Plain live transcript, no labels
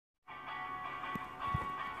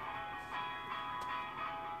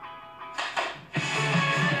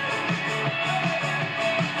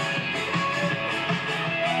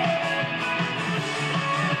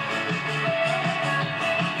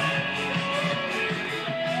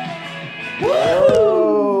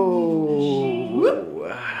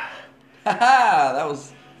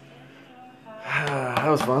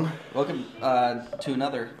Welcome to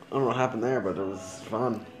another. I don't know what happened there, but it was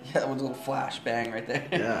fun. Yeah, that was a little flash bang right there.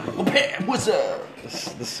 Yeah. Oh, bam! What's up?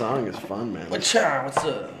 This song is fun, man. What's up?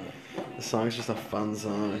 The song's just a fun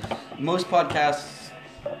song. Most podcasts,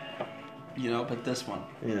 but this one.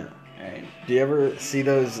 Yeah. Right? Do you ever see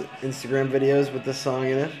those Instagram videos with this song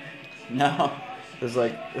in it? No. There's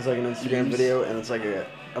like an Instagram video, and it's like a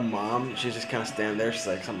mom. She's just kind of standing there. She's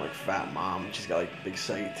like some like fat mom. She's got like big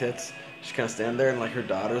saggy tits. She's kind of standing there, and like her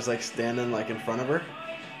daughter's like standing like in front of her.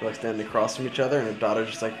 They're like standing across from each other, and her daughter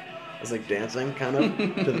just like is like dancing kind of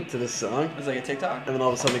to this song. It's like a TikTok. And then all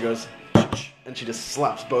of a sudden it goes, and she just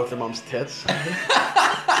slaps both her mom's tits.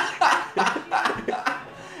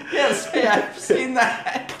 Yes, yeah, I've seen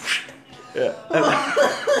that. Yeah,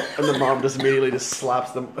 and the mom just immediately just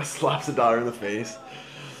slaps the daughter in the face.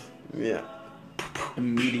 Yeah.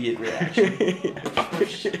 Immediate reaction.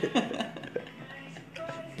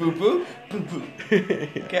 Boo boo, boo boo.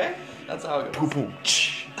 Okay, that's how it goes. Poo poo.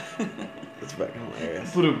 That's fucking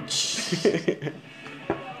hilarious.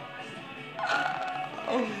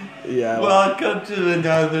 Yeah. Welcome to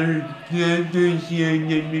another.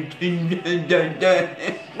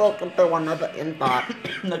 Welcome to another In Thought.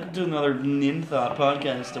 Welcome to another In Thought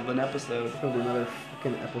podcast of an episode. Welcome to another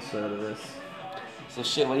fucking episode of this. So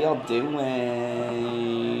shit, what are y'all doing?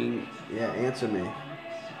 Yeah, answer me.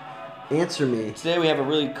 Answer me. Today we have a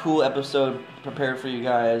really cool episode prepared for you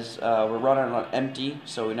guys. We're running on empty,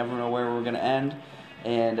 so we never know where we're gonna end.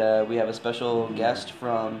 And we have a special guest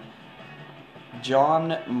from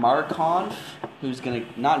John Marconf, who's gonna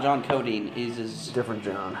not John Codine. He's his Different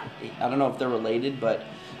John. I don't know if they're related, but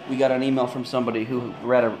we got an email from somebody who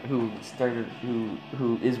wrote a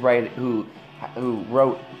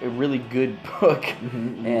really good book,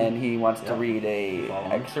 and he wants to read a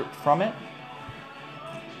excerpt from it.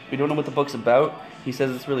 We don't know what the book's about. He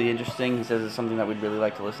says it's really interesting. He says it's something that we'd really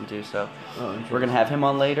like to listen to. So we're gonna have him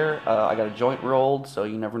on later. I got a joint rolled, so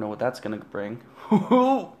you never know what that's gonna bring.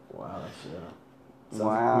 Wow, that's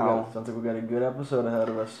Wow. Sounds like we got a good episode ahead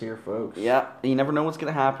of us here, folks. Yeah, you never know what's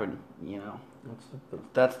gonna happen. That's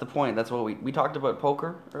That's the point. That's what we talked about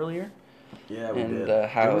poker earlier. Yeah, we And did.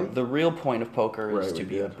 how Did we? the real point of poker is Right, to we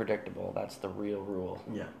be did. unpredictable. That's the real rule.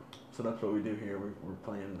 Yeah. So that's what we do here. We're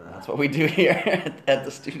playing. That's what we do here at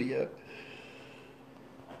the studio.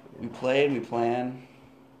 We play and we plan,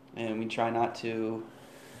 and we try not to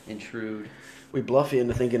intrude. We bluff you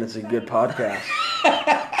into thinking it's a good podcast.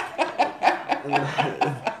 And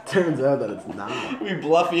it turns out that it's not. We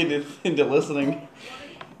bluff you into listening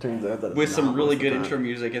Turns out that it's with not some really most of good the time. intro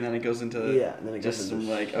music, and then it goes into And then it just goes some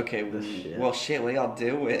into like, okay, this shit. well, shit, what y'all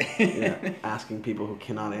doing? Yeah, asking people who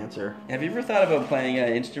cannot answer. Have you ever thought about playing an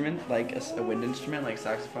instrument, like a wind instrument, like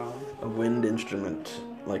saxophone? A wind instrument,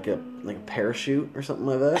 like a parachute or something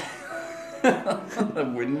like that. A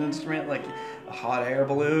wind instrument, like a hot air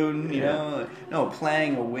balloon, you Yeah. know? No,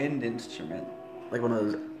 playing a wind instrument. Like one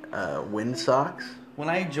of those wind socks. When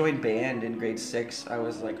I joined band in grade 6, I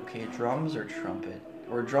was like, okay, drums or trumpet,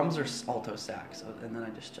 or drums or alto sax, and then I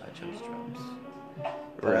chose drums.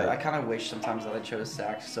 But Right. I kind of wish sometimes that I chose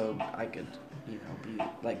sax so I could, be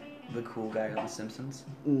like the cool guy on The Simpsons,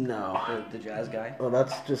 No. the jazz guy. Well,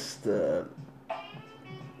 that's just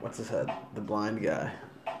what's his head? The blind guy.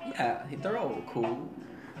 Yeah, they're all cool.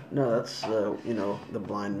 No, that's the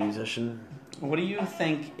blind musician. What do you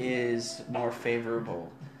think is more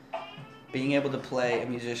favorable? Being able to play a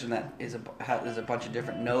musician that is a bunch of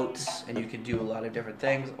different notes and you can do a lot of different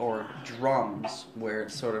things, or drums where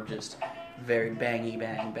it's sort of just very bangy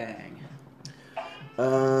bang bang?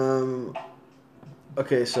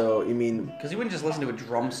 Okay, so you mean Because you wouldn't just listen to a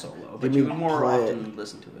drum solo, but You you mean would more play- often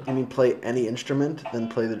listen to it. play any instrument then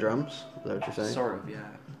play the drums? Is that what you're saying? Sort of, yeah.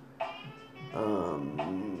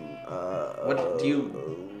 What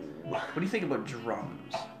What do you think about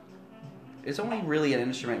drums? It's only really an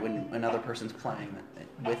instrument when another person's playing it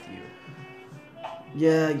with you.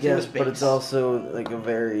 Yeah, I guess, with but it's bass. also like a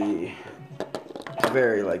very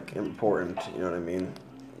like important. You know what I mean?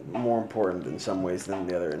 More important in some ways than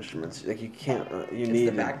the other instruments. Like you can't. You It's need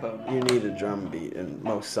the backbone. You need a drum beat in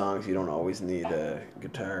most songs. You don't always need a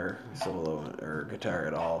guitar solo or guitar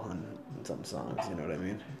at all in some songs. You know what I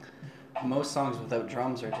mean? Most songs without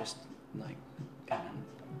drums are just like kind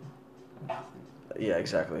of nothing. Yeah,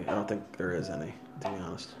 exactly. I don't think there is any, to be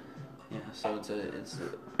honest. Yeah, so it's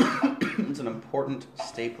it's an important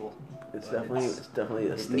staple. It's but definitely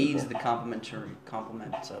a it staple. needs the complements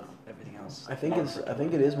of everything else. I think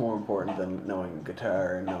it is more important than knowing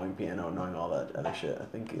guitar and knowing piano and knowing all that other shit. I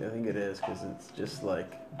think it is because it's just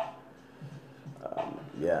like,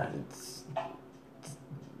 it's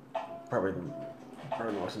probably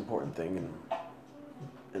the most important thing in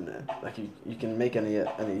and like you can make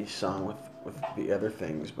any song with the other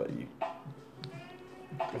things, but you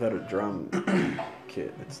without a drum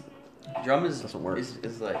kit, drum doesn't work.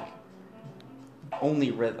 Is like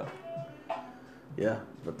only rhythm. Yeah,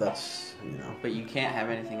 but that's But you can't have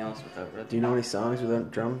anything else without rhythm. Do you know any songs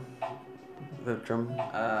without drum? Without drum?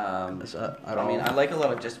 At all? I mean, I like a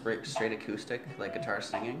lot of just straight acoustic, like guitar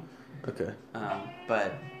singing. Okay.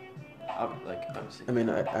 But obviously. I mean,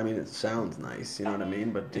 it sounds nice. You know what I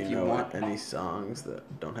mean? But do you know any songs that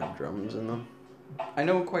don't have drums in them? I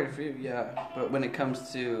know quite a few, yeah. But when it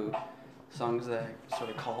comes to songs that sort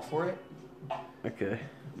of call for it. Okay.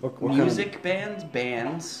 What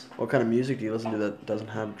bands. What kind of music do you listen to that doesn't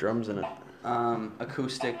have drums in it?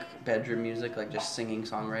 Acoustic bedroom music, like just singing,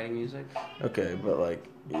 songwriting music. Okay, but like,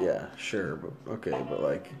 yeah, sure, but okay, but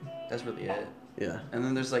like. That's really it. Yeah. And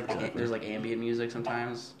then there's like ambient music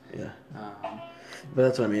sometimes. Yeah. But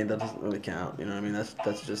that's what I mean. That doesn't really count. You know what I mean?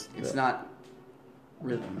 That's just. It's not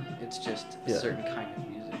rhythm. It's just a certain kind of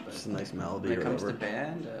music. But just a nice melody. When it comes to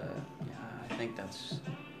band, I think that's.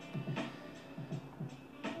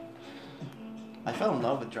 I fell in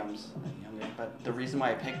love with drums younger, but the reason why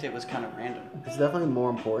I picked it was kind of random. It's definitely more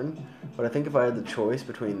important, but I think if I had the choice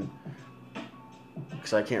between,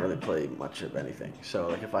 because I can't really play much of anything, so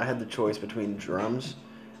like if I had the choice between drums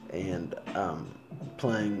and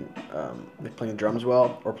playing drums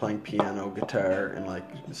well, or playing piano, guitar, and like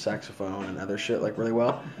saxophone and other shit like really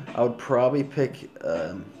well, I would probably pick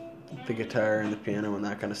the guitar and the piano and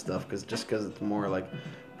that kind of stuff, because it's more like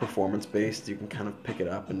performance based. You can kind of pick it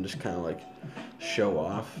up and just kind of like show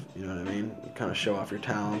off, you know what I mean? Kind of show off your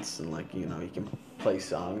talents, and like, you can play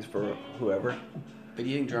songs for whoever. But do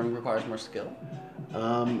you think drumming requires more skill?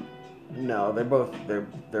 No, they both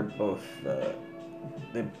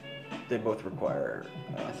require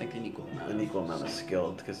I think an equal amount of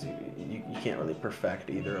skill, because you can't really perfect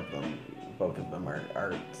either of them. Both of them are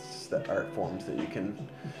art forms that you can.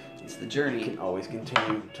 It's the journey. You can always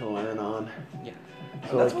continue to learn on. Yeah.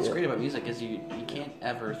 So that's what's great about music, is you can't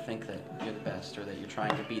ever think that you're the best or that you're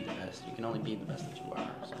trying to be the best. You can only be the best that you are.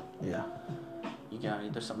 So. Yeah.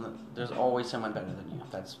 There's always someone better than you.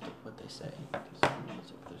 That's what they say.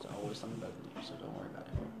 There's always someone better than you, so don't worry about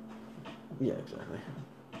it. Yeah, exactly.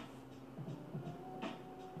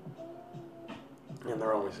 And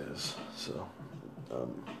there always is. So,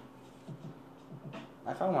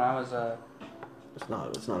 I found when I was It's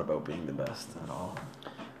not about being the best at all.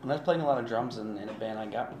 When I was playing a lot of drums in a band, I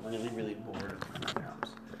got really, really bored of playing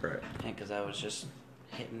drums. Right. And because I was just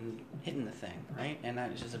hitting the thing, right? And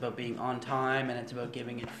it's just about being on time, and it's about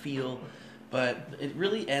giving it feel. But it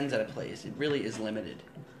really ends at a place. It really is limited.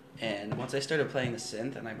 And once I started playing the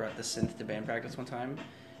synth, and I brought the synth to band practice one time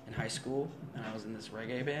in high school, and I was in this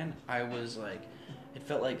reggae band, I was like, it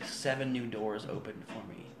felt like 7 new doors opened for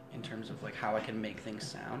me in terms of like how I can make things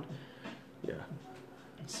sound. Yeah.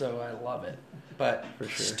 So I love it. But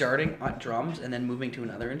starting on drums and then moving to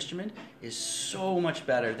another instrument is so much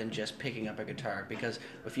better than just picking up a guitar, because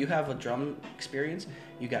if you have a drum experience,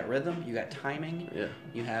 you got rhythm, you got timing,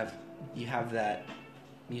 you have that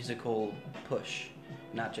musical push,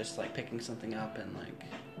 not just like picking something up and like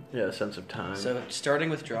a sense of time. So starting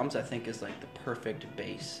with drums, I think, is like the perfect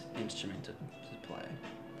bass instrument to play.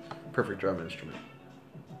 Perfect drum instrument.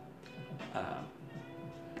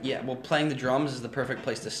 Yeah, well, playing the drums is the perfect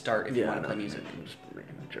place to start if you want to play music. I'm just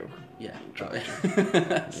making a joke. Yeah. Sorry.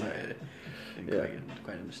 I didn't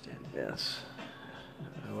quite understand. Yes.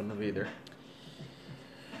 I wouldn't have either.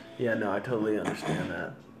 Yeah, no, I totally understand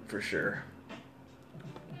that, for sure.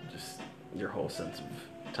 Just your whole sense of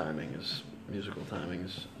musical timing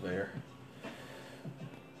is there.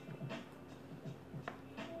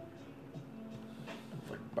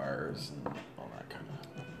 Like bars and all that kind of.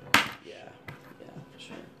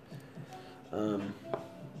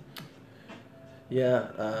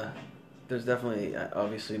 There's definitely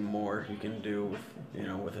obviously more you can do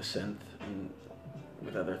with a synth and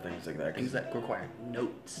with other things like that. Things that require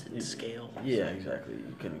notes and scales. Yeah, exactly.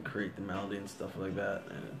 You can create the melody and stuff like that,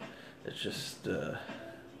 and it's just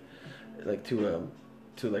like to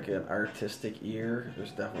like an artistic ear.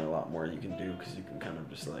 There's definitely a lot more you can do, because you can kind of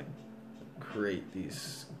just like create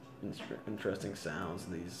these interesting sounds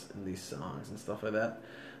in these songs and stuff like that.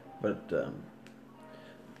 But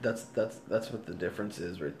that's what the difference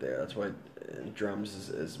is right there. That's why drums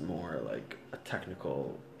is more like a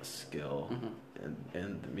technical skill,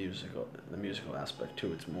 and the musical aspect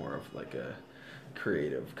too. It's more of like a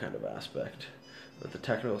creative kind of aspect. But the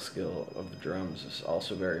technical skill of the drums is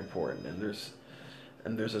also very important. And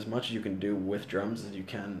there's as much you can do with drums as you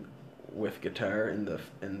can with guitar, in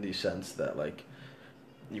the sense that like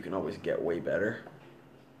you can always get way better.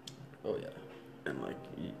 Oh yeah. And like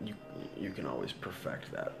you can always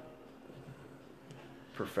perfect that.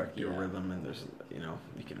 Perfect your rhythm, and there's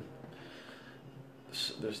you can.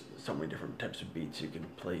 There's so many different types of beats you can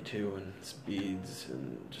play to, and speeds,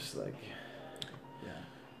 and just like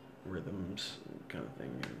rhythms kind of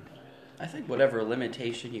thing. And I think whatever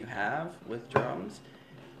limitation you have with drums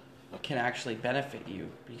can actually benefit you,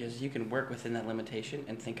 because you can work within that limitation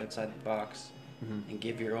and think outside the box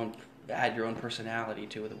and add your own personality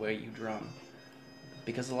to the way you drum.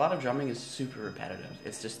 Because a lot of drumming is super repetitive.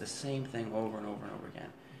 It's just the same thing over and over and over again.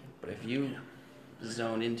 But if you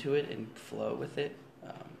zone into it and flow with it,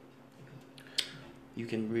 you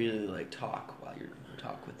can really like talk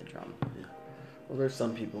with the drum. Yeah. Well, there's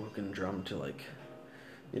some people who can drum to like,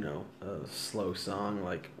 a slow song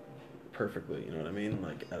like perfectly. You know what I mean?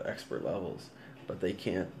 Like at expert levels, but they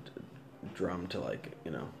can't drum to like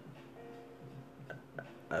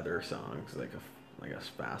other songs like a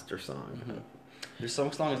faster song. Mm-hmm. There's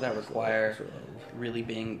some songs that require really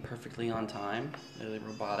being perfectly on time, really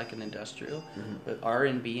robotic and industrial. Mm-hmm. But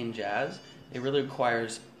R&B and jazz, it really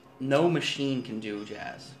requires, no machine can do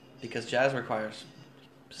jazz, because jazz requires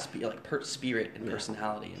spirit and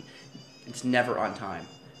personality, and it's never on time.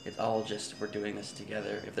 It's all just, we're doing this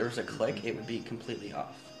together. If there was a click, it would be completely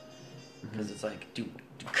off, because it's like do.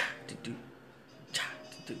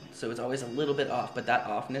 So it's always a little bit off, but that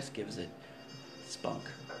offness gives it spunk.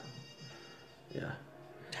 Yeah.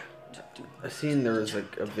 I seen there was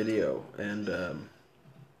like a video, and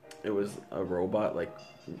it was a robot like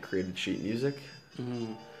created sheet music.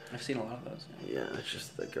 Mm-hmm. I've seen a lot of those. Yeah, it's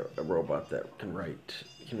just like a robot that can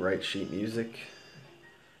write sheet music.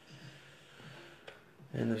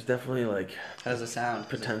 And there's definitely like, how does it sound?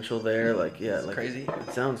 Potential there, like like crazy.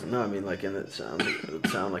 It sounds and it would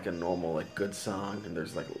sound like a normal like good song, and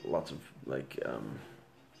there's like lots of like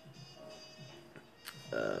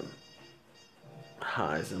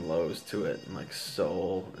highs and lows to it, and like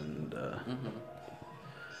soul and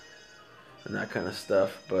and that kind of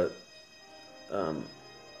stuff. But I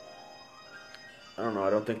don't know. I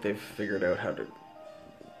don't think they've figured out how to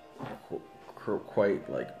quite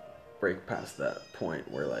like break past that point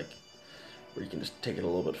where you can just take it a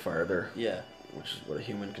little bit farther. Yeah. Which is what a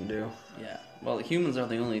human can do. Yeah. Well, humans are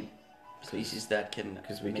the only species that can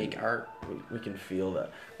make art. We can feel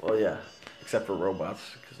that. Well, yeah. Except for robots,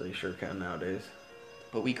 because they sure can nowadays.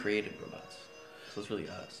 But we created robots, so it's really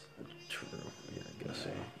us. True. Yeah, I guess so.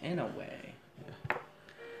 In a way. Yeah.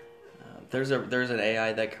 There's an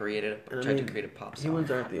AI that tried to create a pop song. Humans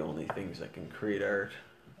aren't the only things that can create art.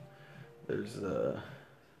 There's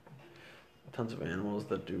tons of animals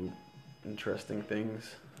that do interesting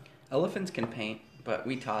things. Elephants can paint, but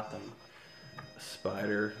we taught them. A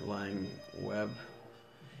spider lying web.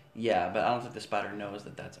 Yeah, but I don't think the spider knows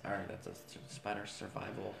that that's art. That's a spider's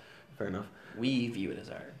survival. Fair enough. We view it as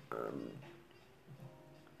art.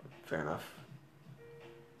 Fair enough.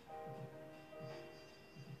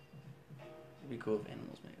 It'd be cool if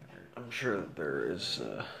animals made art. I'm sure that there is,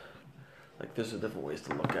 there's different ways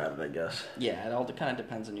to look at it, I guess. Yeah, it all kind of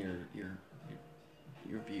depends on your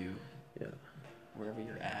view. Yeah. Wherever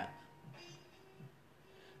you're at.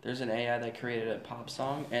 There's an AI that created a pop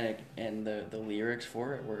song, and the lyrics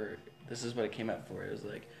for it were, this is what it came up for. It was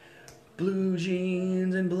like, blue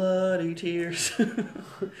jeans and bloody tears.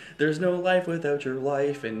 There's no life without your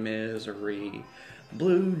life and misery.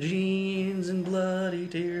 Blue jeans and bloody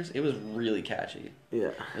tears. It was really catchy. Yeah.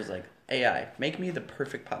 It was like, AI, make me the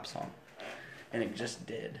perfect pop song. And it just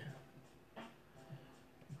did.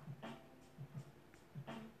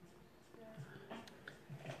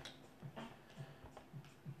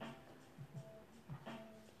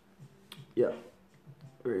 Yeah.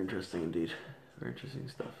 Very interesting indeed. Very interesting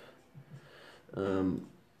stuff.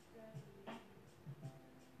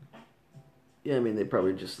 Yeah, I mean, they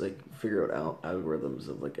probably just figure out algorithms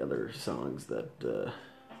of other songs that the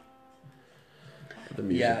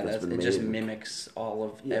music that's been made. It just mimics all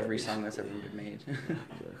of every song that's ever been made.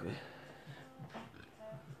 Exactly.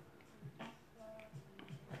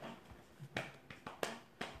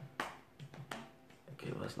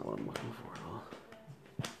 Okay, well, that's not what I'm looking for at all.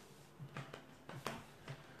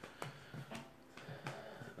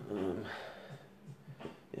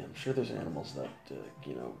 Yeah, I'm sure there's animals that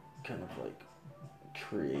kind of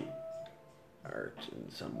create art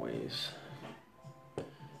in some ways.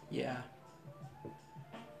 Yeah.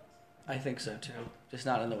 I think so too. Just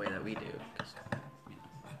not in the way that we do, because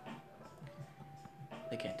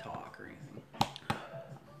they can't talk or anything.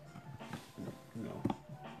 No.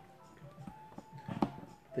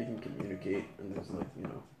 They can communicate, and there's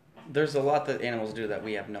There's a lot that animals do that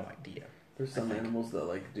we have no idea. There's some animals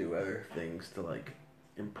that do other things to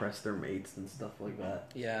impress their mates and stuff like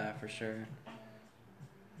that. Yeah, for sure.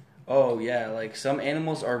 Oh, yeah, like some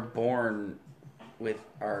animals are born with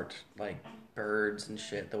art, like birds and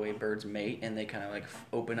shit, the way birds mate, and they kind of like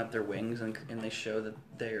open up their wings and they show that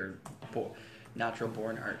they're natural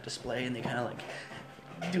born art display, and they kind of like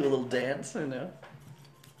do a little dance, you know?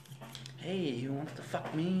 Hey, who wants to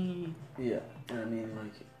fuck me? Yeah, and I mean,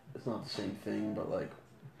 like, it's not the same thing, but like,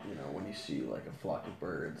 you know, when you see like a flock of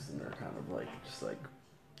birds and they're kind of like, just like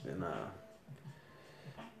in a,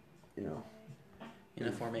 you know, in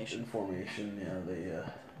a formation. In formation, yeah,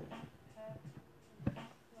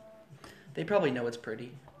 they probably know it's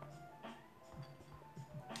pretty.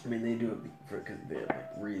 I mean, they do it because they have like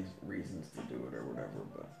reasons to do it or whatever,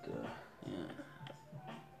 but yeah.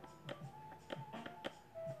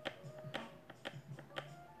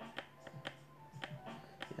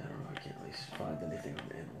 I don't know. I can't really find anything on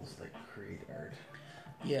animals that create art.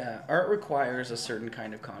 Yeah, art requires a certain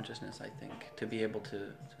kind of consciousness, I think, to be able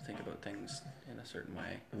to think about things in a certain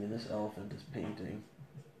way. I mean, this elephant is painting.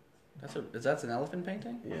 That's an elephant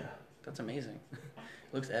painting? Yeah. That's amazing. It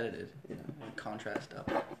looks edited. Yeah. Contrast up.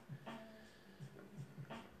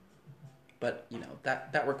 But, you know,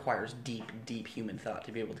 that requires deep human thought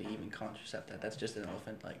to be able to even concept that. That's just an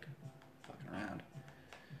elephant, like, fucking around.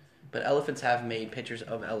 But elephants have made pictures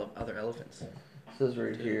of other elephants. It says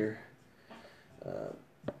right here,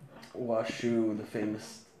 Washu, the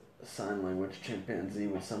famous sign language chimpanzee,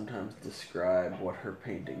 would sometimes describe what her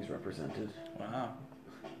paintings represented. Wow.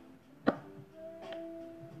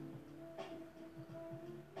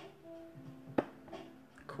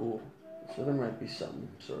 Cool. So there might be some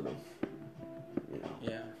sort of, you know,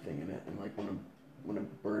 thing in it. And like when a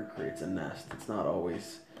bird creates a nest, it's not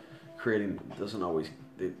always they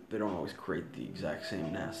don't always create the exact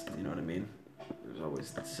same nest, you know what I mean? There's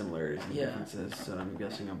always similarities and differences, so I'm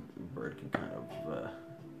guessing a bird can kind of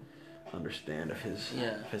understand if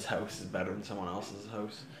his house is better than someone else's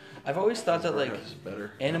house. I've always thought that like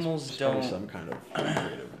animals don't some kind of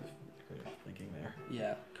creative thinking there.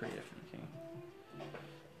 Yeah, creative thinking.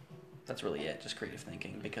 That's really it, just creative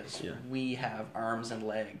thinking, because we have arms and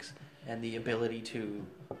legs and the ability to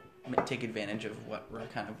take advantage of what we're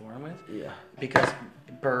kind of born with. Yeah. Because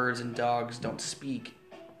birds and dogs don't speak,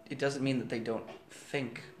 it doesn't mean that they don't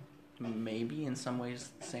think, maybe in some ways,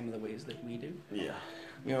 the same of the ways that we do. Yeah.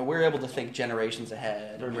 You know, we're able to think generations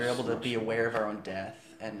ahead, and we're able to be aware of our own death,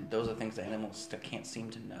 and those are things that animals still can't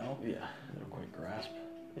seem to know. Yeah, they don't quite grasp.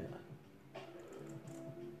 Yeah.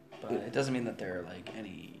 But it doesn't mean that they're like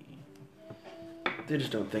any... They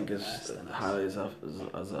just don't think as highly as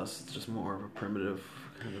us. It's just more of a primitive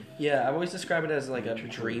kind of... Yeah, I always describe it as like a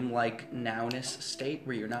dreamlike nowness state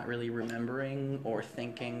where you're not really remembering or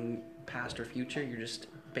thinking past or future.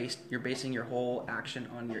 You're basing your whole action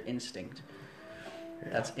on your instinct. Yeah.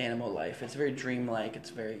 That's animal life. It's very dreamlike.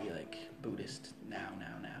 It's very like Buddhist now.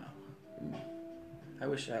 I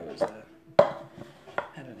wish I was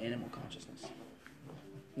had an animal consciousness.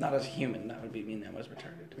 Not as a human. That would mean I was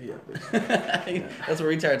retarded. Yeah. That's what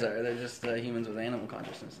retards are. They're just humans with animal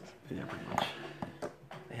consciousnesses. Yeah, pretty much.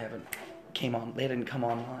 They didn't come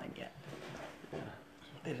online yet. Yeah.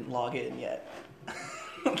 They didn't log in yet.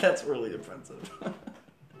 That's really offensive. Yeah,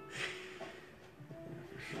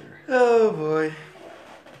 for sure. Oh boy.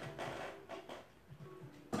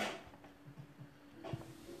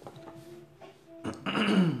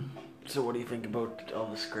 So what do you think about all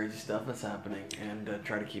this crazy stuff that's happening, and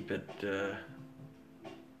try to keep it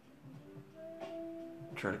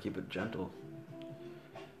gentle?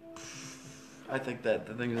 I think that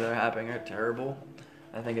the things that are happening are terrible.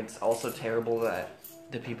 I think it's also terrible that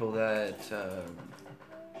the people that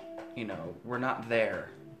we're not there.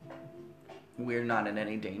 We're not in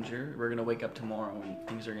any danger. We're gonna wake up tomorrow and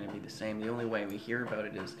things are gonna be the same. The only way we hear about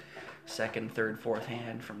it is second, third, fourth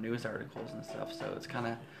hand from news articles and stuff. So it's kind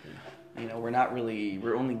of,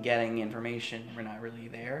 we're only getting information. We're not really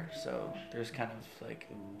there. So there's kind of like,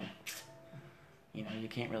 you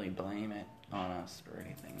can't really blame it on us or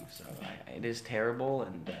anything. So it is terrible,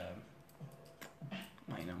 and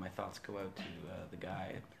my thoughts go out to the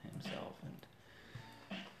guy himself, and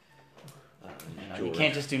you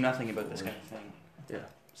can't just do nothing about this kind of thing. Yeah.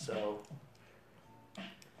 So,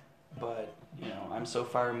 but I'm so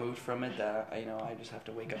far removed from it that I just have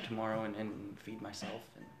to wake up tomorrow and feed myself,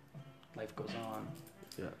 and life goes on.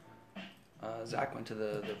 Yeah. Zach went to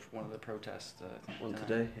the one of the protests. One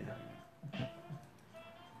today. Yeah.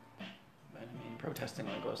 But I mean, protesting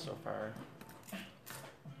only goes so far.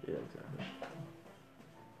 Yeah, exactly.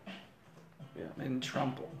 Yeah. And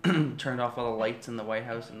Trump turned off all the lights in the White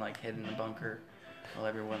House and like hid in the bunker while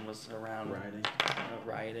everyone was around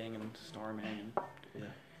rioting and storming. And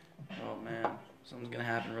Yeah. Oh man, something's gonna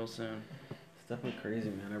happen real soon. It's definitely crazy,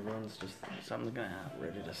 man. Everyone's just Something's gonna happen.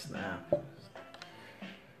 ready to snap.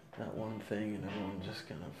 That one thing, and everyone just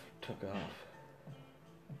kind of took off.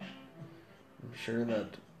 I'm sure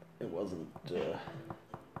that it wasn't. It's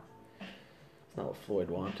not what Floyd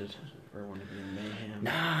wanted. For everyone to be in mayhem.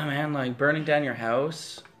 Nah, man, like burning down your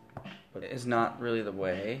house is not really the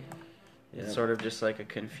way. Yeah. It's sort of just like a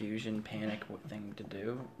confusion, panic thing to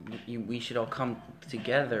do. We should all come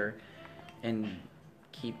together and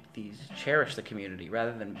cherish the community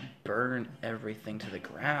rather than burn everything to the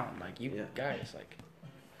ground. Like, you guys, like,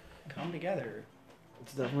 come together.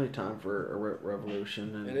 It's definitely time for a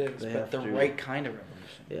revolution. And it is, but the right kind of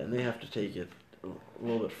revolution. Yeah, and they have to take it a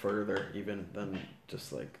little bit further even than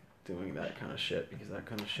just, like, doing that kind of shit, because that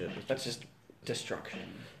kind of shit is That's just destruction.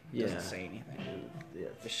 It doesn't say anything. Yeah,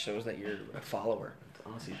 it just shows that you're a follower.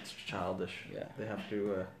 Honestly, it's childish. Yeah. They have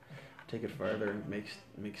to take it farther and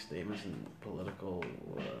make statements in the political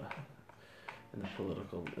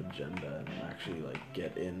agenda, and actually, like,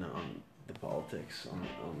 get in on the politics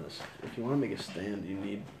on this. If you want to make a stand, you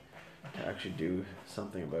need to actually do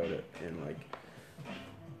something about it, and, like,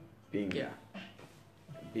 being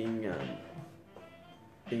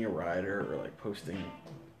a rioter or, like, posting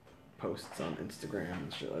posts on Instagram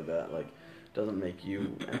and shit like that, like, doesn't make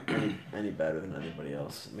you any better than anybody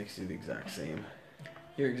else. It makes you the exact same.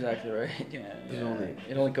 You're exactly right. Yeah.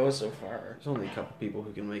 It only goes so far. There's only a couple people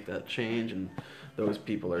who can make that change, and those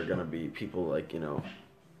people are gonna be people like, you know,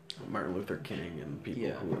 Martin Luther King and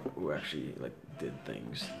people who actually, like, did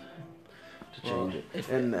things to change it.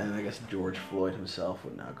 And I guess George Floyd himself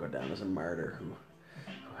would now go down as a martyr who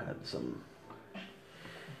had some.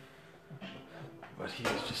 But he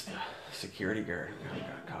was just a security guard who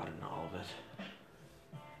got caught in all of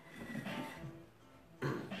it.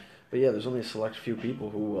 But yeah, there's only a select few people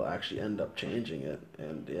who will actually end up changing it.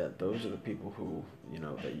 And yeah, those are the people who, you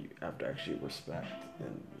know, that you have to actually respect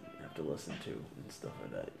and have to listen to and stuff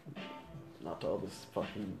like that. Not all this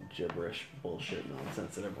fucking gibberish bullshit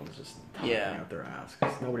nonsense that everyone's just talking out their ass,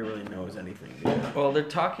 because nobody really knows anything. Yeah. Well, they're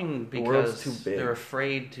talking because they're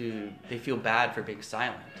afraid they feel bad for being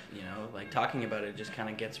silent, you know? Like, talking about it just kind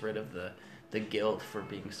of gets rid of the guilt for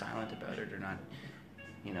being silent about it, or not,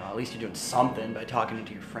 you know, at least you're doing something by talking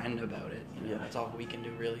to your friend about it. You know? That's all we can do,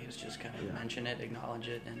 really, is just kind of mention it, acknowledge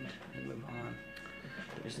it, and move on.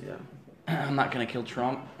 I'm not going to kill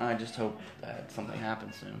Trump. I just hope that something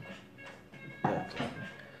happens soon. Yeah, exactly.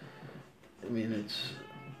 I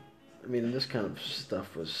mean, this kind of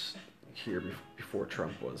stuff was here before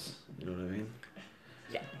Trump was. You know what I mean?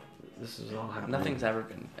 Yeah. This is all happening.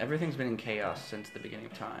 Everything's been in chaos since the beginning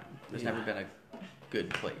of time. There's never been a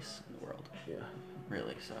good place in the world. Yeah.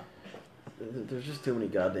 Really, so. There's just too many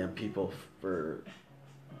goddamn people for.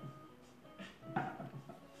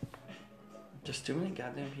 Just too many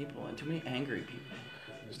goddamn people and too many angry people.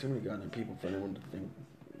 There's too many goddamn people for anyone to think.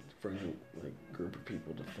 For any, like, group of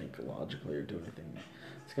people to think logically or do anything.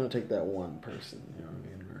 It's gonna take that one person, you know what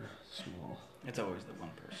I mean, or small. It's always the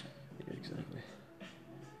one person. Yeah, exactly.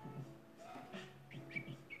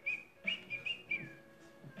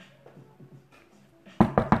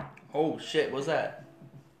 Oh shit! What's that?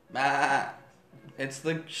 Ah! It's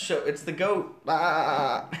the show. It's the goat.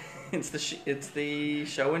 Ah! It's the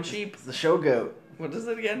show and sheep. It's the show goat. What is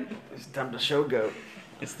it again? It's time to show goat.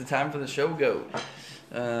 It's the time for the show goat.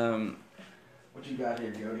 What you got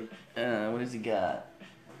here, Jody? What does he got?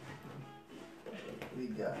 What do you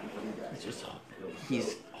got? It's just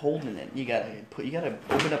he's holding it. You gotta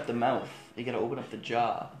open up the mouth. You gotta open up the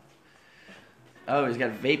jaw. Oh, he's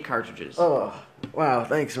got vape cartridges. Oh, wow!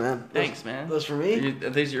 Thanks, man. Thanks, man. Those for me? Are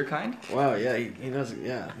these your kind? Wow, yeah, he knows.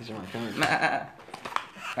 Yeah, these are my kind.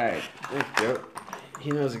 All right. Thanks, Joe.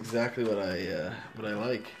 He knows exactly what I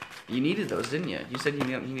like. You needed those, didn't you? You said you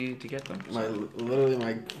needed to get them. Literally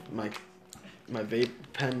my vape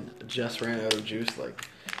pen just ran out of juice, like,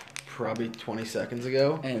 probably 20 seconds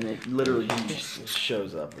ago, and it literally just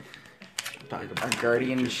shows up. Our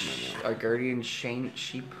guardian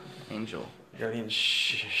sheep angel. Guardian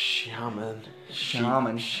shaman.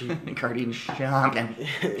 Guardian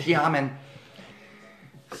shaman.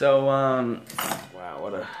 So wow,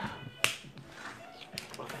 what a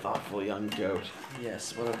thoughtful young goat.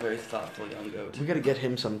 Yes, what a very thoughtful young goat. We gotta get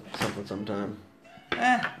him something sometime.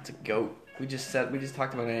 It's a goat. We just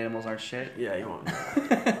talked about animals aren't shit. Yeah, you want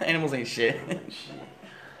animals ain't shit.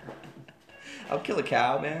 I'll kill a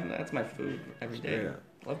cow, man. That's my food every day. Yeah.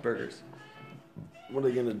 Love burgers. What are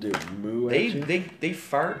they gonna do? Moo at you? They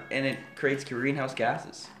fart and it creates greenhouse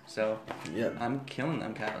gases. So yeah, I'm killing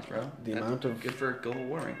them cows, bro. Good for global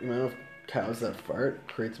warming. The amount of cows that fart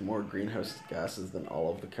creates more greenhouse gases than all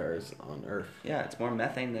of the cars on Earth. Yeah, it's more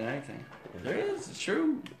methane than anything. Yeah. There is. It's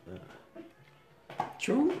true. Yeah.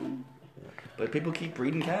 True. Yeah. But people keep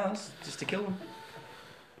breeding cows just to kill them.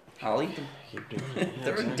 I'll eat them. Keep doing it. Yeah,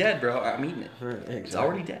 They're already dead, bro. I'm eating it. Right, exactly. It's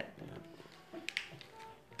already dead.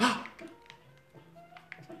 Yeah.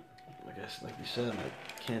 I guess, like you said,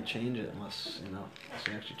 I can't change it unless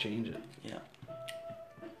you actually change it. Yeah.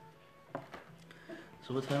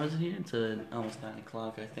 So what time is it here? It's almost 9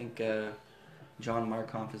 o'clock. I think John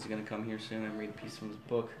Markoff is going to come here soon and read a piece from his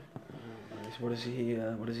book. Nice. What does he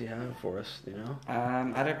have for us? Do you know?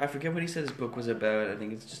 I forget what he said his book was about. I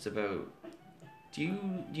think it's just about. Do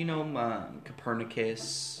you know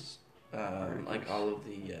Copernicus? Like all of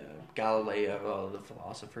the Galileo, all of the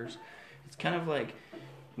philosophers. It's kind of like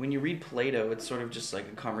when you read Plato, it's sort of just like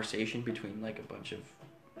a conversation between like a bunch of,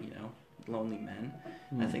 lonely men.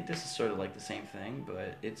 I think this is sort of like the same thing,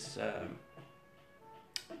 but it's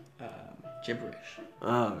gibberish.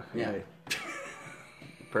 Oh, yeah. Right.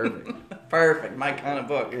 Perfect. Perfect. My kind of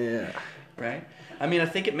book. Yeah. Right? I mean, I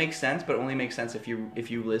think it makes sense, but it only makes sense if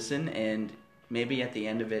you listen, and maybe at the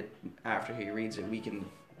end of it, after he reads it, we can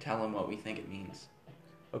tell him what we think it means.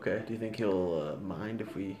 Okay. Do you think he'll mind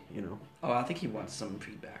if we, Oh, I think he wants some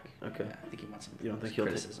feedback. Okay. Yeah, I think he wants some. You don't think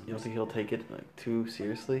criticism? You don't think he'll take it like too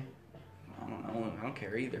seriously? I don't know. I don't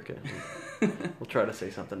care either. Okay. We'll try to say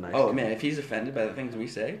something nice. Oh man, if he's offended by the things we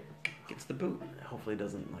say, gets the boot. Hopefully, he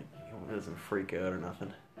doesn't freak out or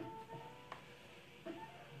nothing.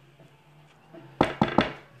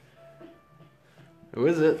 Who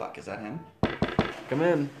is it? Fuck, is that him? Come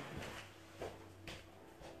in.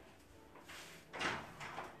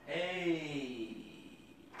 Hey.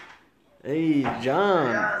 Hey,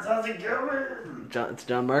 John. Yes, how's it going? It's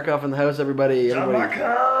John Markoff in the house, everybody. John Everybody.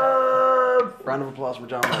 Markoff! Round of applause for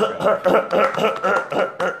John Markoff.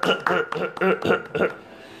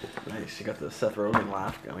 Nice, you got the Seth Rogen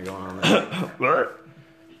laugh going on there. What?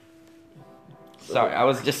 Sorry, I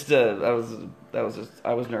was just I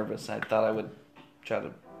was nervous. I thought I would try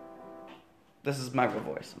to. This is my real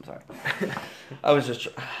voice. I'm sorry. I was just.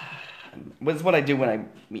 It's what I do when I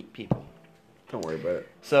meet people. Don't worry about it.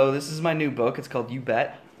 So this is my new book. It's called You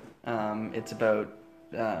Bet. It's about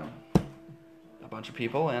a bunch of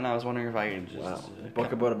people, and I was wondering if I could just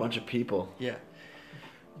book about a bunch of people. Yeah.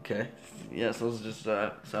 Okay. Yeah. So this is just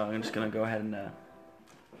so I'm just gonna go ahead and.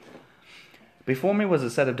 Before me was a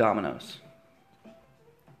set of dominoes,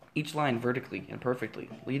 each lined vertically and perfectly,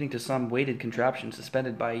 leading to some weighted contraption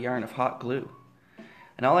suspended by a yarn of hot glue.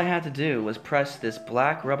 And all I had to do was press this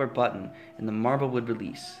black rubber button and the marble would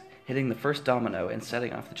release, hitting the first domino and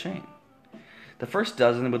setting off the chain. The first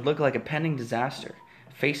dozen would look like a pending disaster.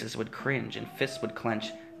 Faces would cringe and fists would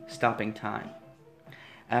clench, stopping time.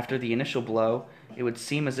 After the initial blow, it would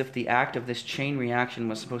seem as if the act of this chain reaction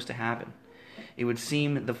was supposed to happen. It would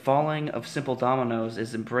seem the falling of simple dominoes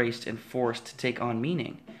is embraced and forced to take on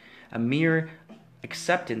meaning. A mere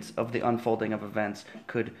acceptance of the unfolding of events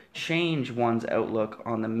could change one's outlook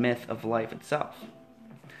on the myth of life itself.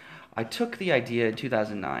 I took the idea in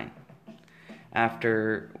 2009,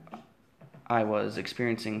 after I was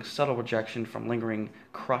experiencing subtle rejection from lingering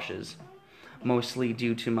crushes, mostly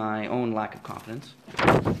due to my own lack of confidence.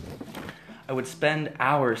 I would spend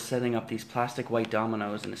hours setting up these plastic white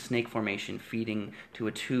dominoes in a snake formation, feeding to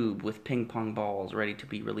a tube with ping pong balls ready to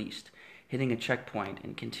be released, hitting a checkpoint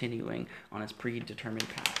and continuing on its predetermined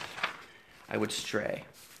path. I would stray.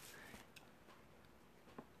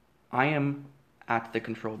 I am at the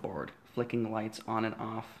control board, flicking lights on and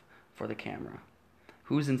off for the camera.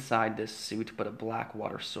 Who's inside this suit but a black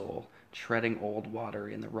water soul, treading old water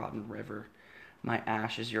in the rotten river? My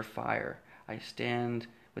ash is your fire. I stand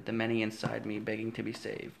with the many inside me begging to be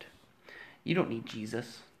saved. You don't need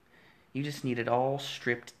Jesus. You just need it all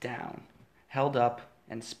stripped down, held up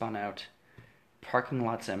and spun out. Parking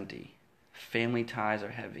lot's empty. Family ties are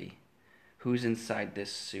heavy. Who's inside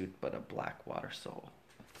this suit but a black water soul?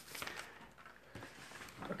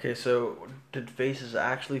 Okay, so did faces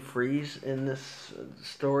actually freeze in this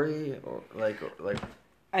story, or like?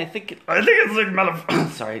 I think it's like metaphor.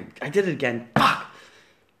 Sorry, I did it again. Fuck.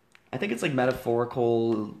 I think it's like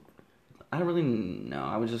metaphorical. I don't really know.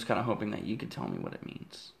 I was just kind of hoping that you could tell me what it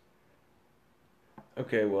means.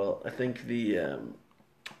 Okay, well, I think the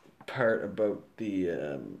part about the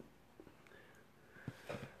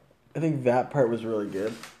I think that part was really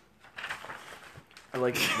good. I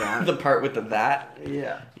like that. The part with the that?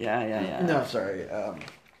 Yeah. Yeah. No, sorry.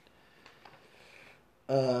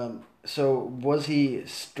 So was he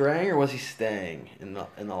straying or was he staying in the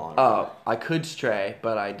long run? Oh, I could stray,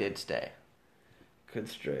 but I did stay. Could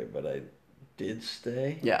stray, but I did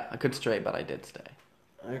stay? Yeah, I could stray, but I did stay.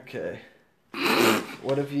 Okay.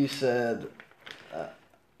 What if you said,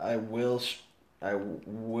 I would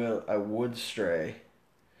stray,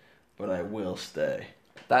 but I will stay?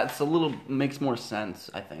 That's makes more sense,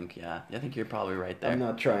 I think, yeah. I think you're probably right there. I'm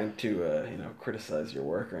not trying to, criticize your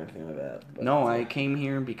work or anything like that. But, no, I came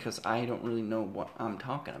here because I don't really know what I'm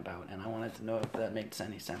talking about, and I wanted to know if that makes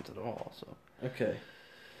any sense at all, so. Okay.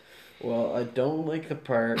 Well, I don't like the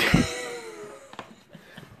part...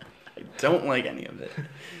 I don't like any of it.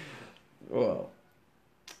 Well,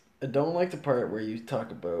 I don't like the part where you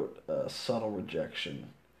talk about subtle rejection.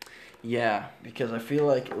 Yeah. Because I feel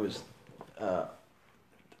like it was,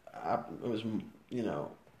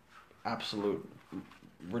 absolute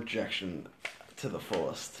rejection to the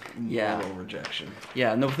fullest. Yeah. Moral rejection.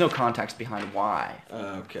 Yeah, with no context behind why.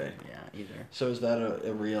 Okay. Yeah, either. So is that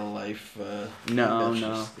a real life... No.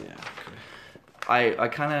 Just, yeah, okay. I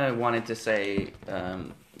kind of wanted to say,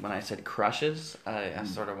 when I said crushes, I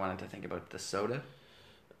sort of wanted to think about the soda.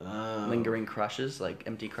 Lingering crushes, like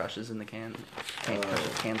empty crushes in the can.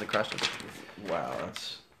 Cans of crushes. Wow,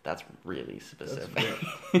 that's really specific.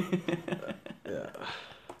 Yeah.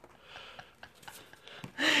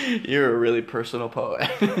 You're a really personal poet.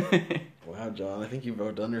 Wow, John, I think you've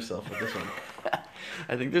outdone yourself with this one.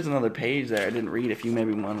 I think there's another page there I didn't read if you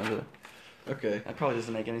maybe wanted to... Okay. That probably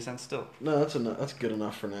doesn't make any sense still. No, that's enough. That's good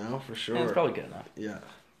enough for now, for sure. Yeah, it's probably good enough. Yeah.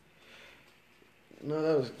 No,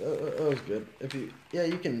 that was good. If you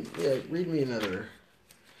can read me another.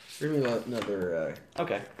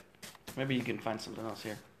 Okay. Maybe you can find something else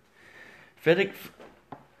here. Forget.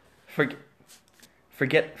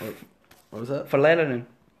 What was that?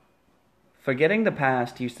 Forgetting the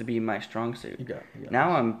past used to be my strong suit. You got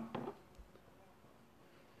now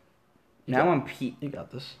this. You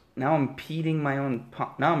got this. Now I'm reading my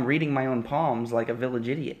own poems like a village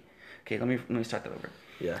idiot. Okay, let me start that over.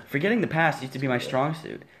 Yeah. Forgetting the past used to be my strong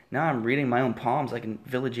suit. Now I'm reading my own poems like a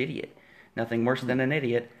village idiot. Nothing worse than an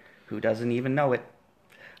idiot who doesn't even know it.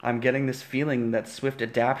 I'm getting this feeling that swift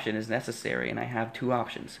adaptation is necessary, and I have two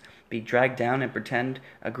options: be dragged down and pretend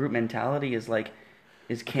a group mentality is king.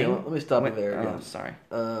 Okay, let me stop you there again. Oh, sorry.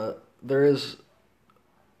 There is.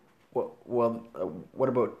 What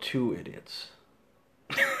about two idiots?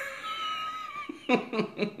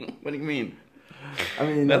 What do you mean? I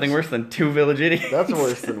mean, nothing worse than two village idiots. That's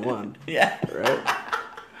worse than one. Yeah.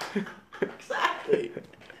 Right? Exactly.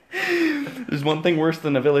 There's one thing worse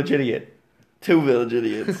than a village idiot. Two village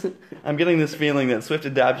idiots. I'm getting this feeling that swift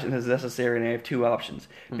adaptation is necessary, and I have two options.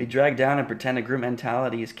 Be dragged down and pretend a group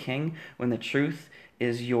mentality is king, when the truth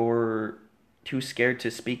is you're too scared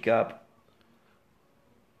to speak up.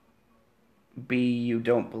 You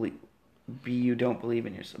don't believe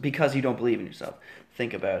in yourself. Because you don't believe in yourself.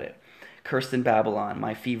 Think about it. Cursed in Babylon,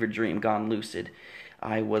 my fever dream gone lucid.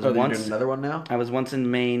 I was once doing another one now? I was once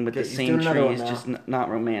in Maine with the same trees, just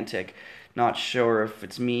not romantic. Not sure if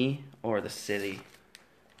it's me or the city.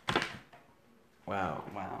 Wow.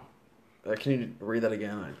 Can you read that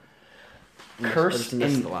again? I just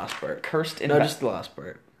missed the last part. Just the last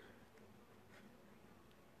part.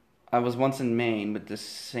 I was once in Maine with the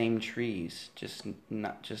same trees, just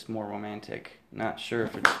more romantic. Not sure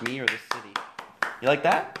if it's me or the city. You like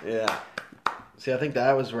that? Yeah. See, I think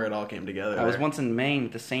that was where it all came together. I was once in Maine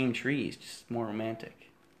with the same trees, just more romantic.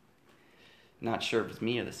 Not sure if it's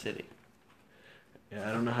me or the city. Yeah,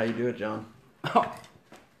 I don't know how you do it, John. Oh,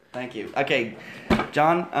 thank you. Okay,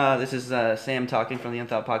 John, this is Sam talking from the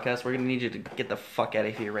Unthought Podcast. We're going to need you to get the fuck out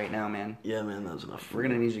of here right now, man. Yeah, man, that was enough. We're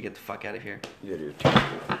going to need you to get the fuck out of here. You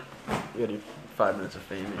had your 5 minutes of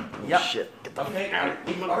fame. Oh, yep. Shit. Get the fuck out.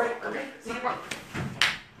 Alright, okay. See you tomorrow.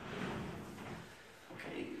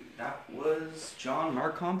 Okay, that was John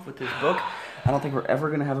Markompf with his book. I don't think we're ever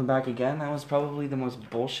going to have him back again. That was probably the most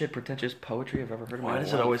bullshit, pretentious poetry I've ever heard in my life. Why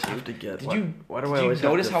does it always have to get... Did you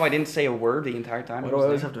notice how I didn't say a word the entire time? Why do I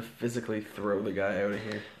always have to physically throw the guy out of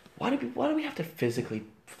here? Why do we have to physically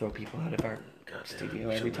throw people out of our studio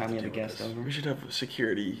every time we have a guest over? We should have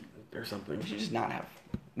security or something. We should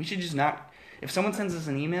just not... If someone sends us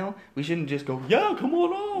an email, we shouldn't just go, yeah, come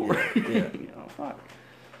on over. Yeah. Fuck.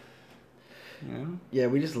 Yeah,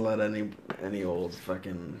 we just let any old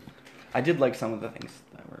fucking... I did like some of the things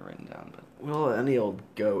that were written down, but... We'll let any old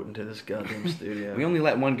goat into this goddamn studio. We only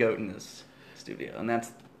let one goat in this studio, and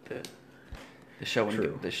that's the show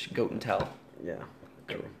and Goat and Tell. Yeah.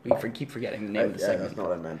 True. We keep forgetting the name of the segment. That's not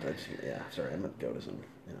what I meant. Sorry, I meant goatism,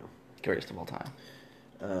 Greatest of all time.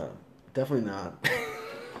 Definitely not.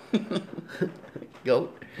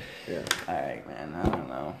 Goat? Yeah. Alright, man, I don't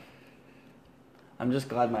know. I'm just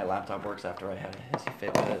glad my laptop works after I had a hissy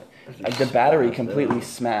fit with it. The battery completely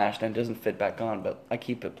smashed and doesn't fit back on, but I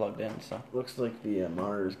keep it plugged in, so. Looks like the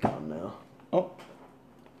monitor's gone now. Oh.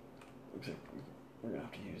 Looks like we're gonna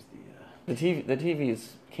have to use the TV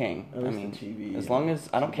is king. I mean, TV, as long as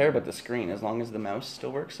I don't care about the screen, as long as the mouse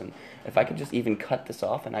still works, and if I could just even cut this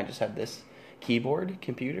off and I just had this keyboard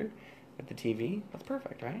computer with the TV, that's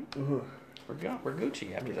perfect, right? Mm-hmm. We're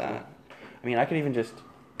Gucci after that. I mean, I could even just.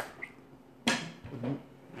 Now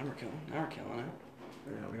we're killing it.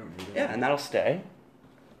 Yeah, we don't need it. Yeah, and that'll stay.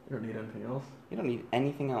 You don't need anything else? You don't need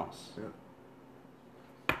anything else.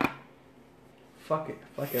 Yeah. Fuck it.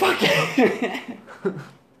 Fuck it.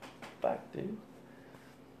 Fuck, dude.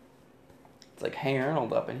 It's like Hey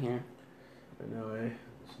Arnold up in here. I know, eh?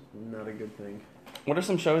 It's not a good thing. What are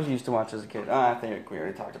some shows you used to watch as a kid? I think we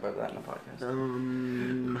already talked about that in the podcast.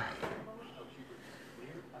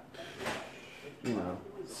 You know,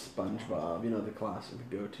 SpongeBob, you know, the classic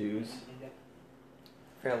go-tos.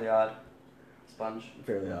 Fairly Odd. Sponge.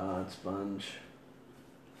 Fairly Odd, Sponge.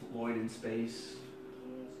 Lloyd in Space.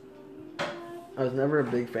 I was never a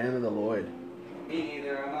big fan of the Lloyd. Me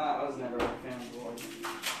neither. I was never a fan of Lloyd.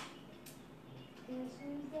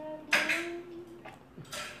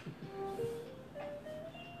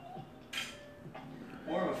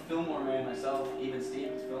 More of a Fillmore man myself. Even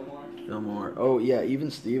Stevens, Fillmore. Fillmore. Oh, yeah, Even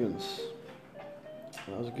Stevens.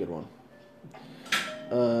 That was a good one.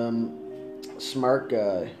 Smart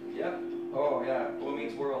Guy. Yep. Oh, yeah. Boy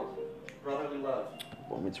Meets World. Brotherly Love.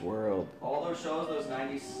 Boy Meets World. All those shows, those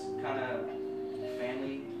 90s kind of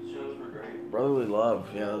family shows were great. Brotherly Love.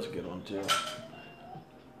 Yeah, that was a good one, too.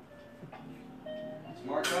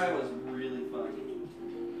 Smart Guy was really funny.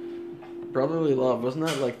 Brotherly Love. Wasn't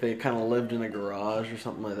that like they kind of lived in a garage or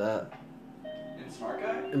something like that? In Smart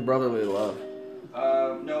Guy? In Brotherly Love.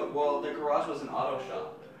 No, well, their garage was an auto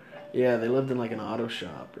shop. Yeah, they lived in like an auto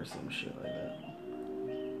shop or some shit like that.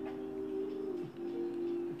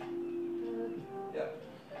 Yep.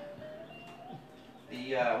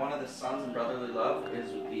 The one of the sons in Brotherly Love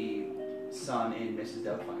is the son in Mrs.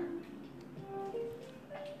 Doubtfire.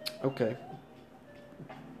 Okay.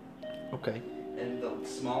 Okay. And the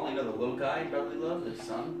small, the little guy in Brotherly Love, the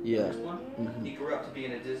son, yeah. the first one, Mm-hmm. he grew up to be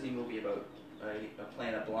in a Disney movie about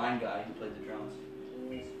playing a blind guy who played the drums.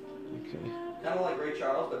 Okay. Kind of like Ray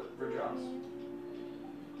Charles, but for drums.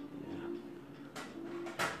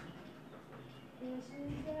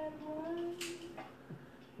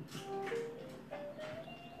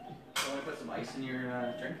 Want to put some ice in your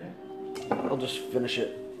drink there? I'll just finish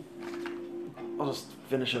it. I'll just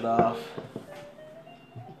finish it off.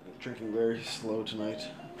 Drinking very slow tonight.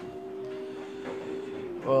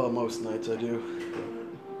 Well, most nights I do.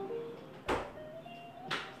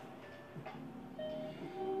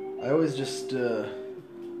 I always just kind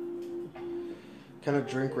of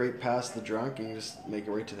drink right past the drunk and just make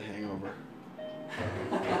it right to the hangover.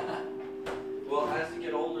 Well, as you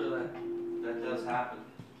get older, that does happen.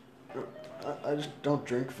 I just don't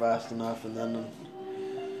drink fast enough, and then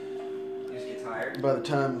You just get tired? by the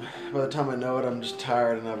time I know it, I'm just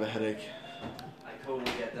tired and I have a headache. I totally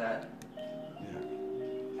get that. Yeah.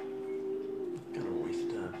 Kind of a waste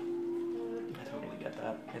of time. I totally get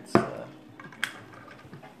that. It's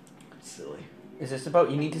Silly. It's just about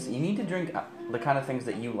you need to drink the kind of things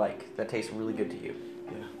that you like that taste really good to you.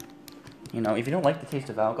 Yeah. You know, if you don't like the taste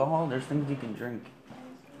of alcohol, there's things you can drink.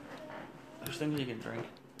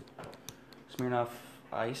 Smirnoff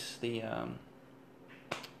Ice, the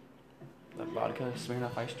vodka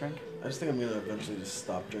Smirnoff Ice drink. I just think I'm gonna eventually just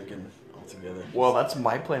stop drinking altogether. Well, that's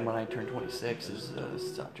my plan when I turn 26 is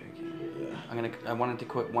stop drinking. Yeah. I wanted to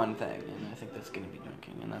quit one thing, and I think that's gonna be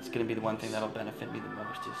drinking, and that's gonna be the one thing that'll benefit me the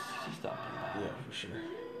most is stop doing that. Yeah, for sure.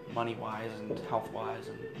 Money-wise and health-wise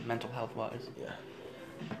and mental health-wise. Yeah.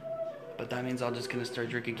 But that means I'm just gonna start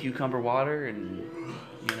drinking cucumber water and,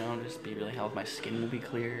 just be really healthy. My skin will be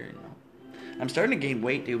clear. I'm starting to gain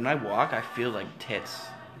weight, dude. When I walk, I feel like tits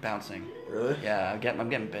bouncing. Really? Yeah, I'm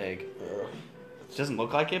getting big. It doesn't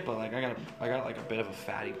look like it, but like I got like a bit of a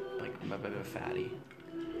fatty,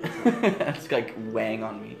 It's like weighing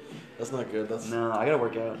on me. That's not good. No, I gotta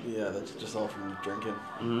work out. Yeah, that's just all from drinking.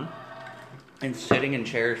 Mm-hmm. And sitting in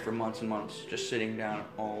chairs for months and months, just sitting down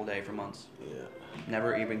all day for months. Yeah.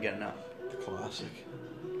 Never even getting up. Classic.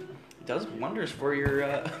 It does wonders for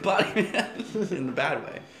your body, in the bad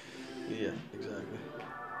way. Yeah, exactly.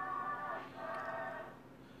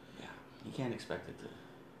 Yeah, you can't expect it to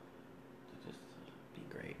just be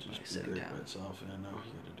great by sitting down. By itself, yeah, no,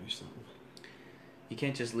 you gotta do something. You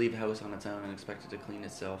can't just leave a house on its own and expect it to clean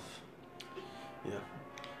itself. Yeah,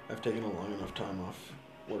 I've taken a long enough time off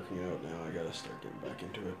working out now. I gotta start getting back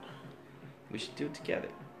into it. We should do it together.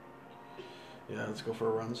 Yeah, let's go for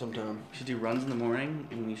a run sometime. We should do runs in the morning,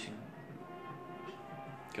 and we should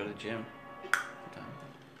go to the gym sometime.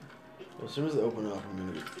 Well, as soon as they open up, I'm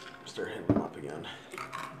gonna start hitting them up again.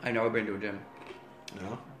 I've never been to a gym.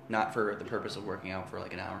 No? Not for the purpose of working out for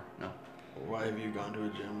like an hour. No. Why have you gone to a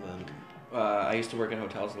gym then? I used to work in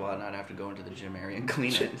hotels a lot, and I'd have to go into the gym area and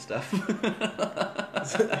clean it and stuff.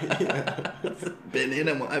 Been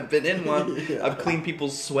in one. I've been in one. Yeah. I've cleaned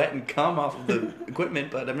people's sweat and cum off of the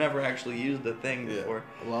equipment, but I've never actually used the thing before.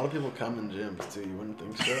 A lot of people come in gyms too. You wouldn't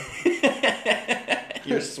think so.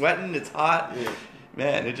 You're sweating. It's hot. Yeah.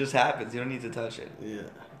 Man, it just happens. You don't need to touch it. Yeah.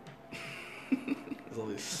 There's all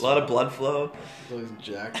these a lot of blood flow. There's all these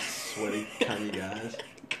jacked, sweaty, cummy guys.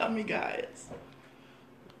 Cummy guys.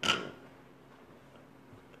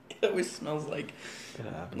 It always smells like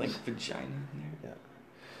vagina in there. Yeah.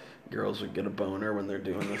 Girls would get a boner when they're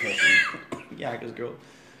doing this. Yeah, because girls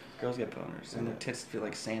get boners and their tits feel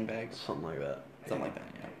like sandbags. Something like that. Something like that.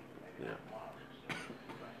 Yeah. Yeah.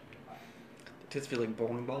 Tits feel like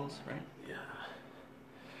bowling balls, right? Yeah.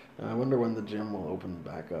 I wonder when the gym will open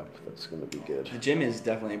back up. That's going to be good. The gym is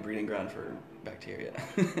definitely a breeding ground for bacteria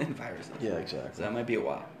and viruses. Yeah, exactly. So that might be a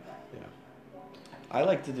while. Yeah. I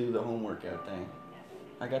like to do the home workout thing.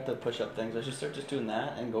 I got the push-up things. I should start just doing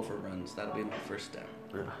that and go for runs. That'll be my first step.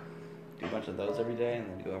 Yeah. Do a bunch of those every day and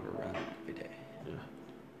then go over a run every day. Yeah.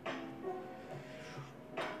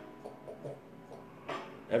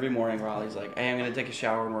 Every morning, Raleigh's like, hey, I'm going to take a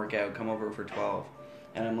shower and work out. Come over for 12.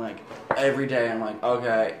 And I'm like, every day, I'm like,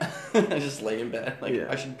 okay. I just lay in bed. Like,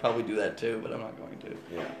 I should probably do that too, but I'm not going to.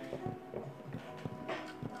 Yeah.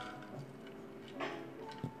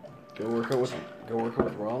 Go work out with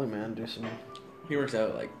Raleigh, man. Do some. He works out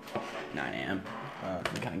at like 9 a.m. I'm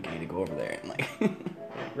kind of gay to go over there and like,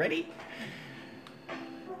 ready?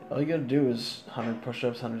 All you gotta do is 100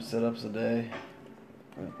 push-ups, 100 sit-ups a day,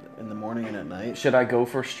 in the morning and at night. Should I go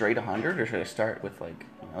for straight 100 or should I start with like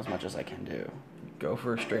as much as I can do? Go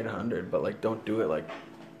for a straight 100, but like don't do it like.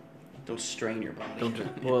 Don't strain your body.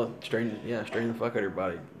 Strain the fuck out of your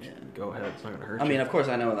body. Yeah. Go ahead, it's not gonna hurt you. I mean, of course,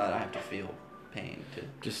 I know that I have to feel pain to.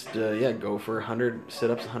 Just go for 100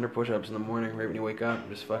 sit-ups, 100 push-ups in the morning, right when you wake up.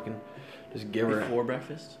 Just give her. Before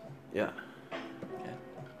breakfast. Yeah.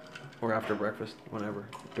 Or after breakfast, whenever.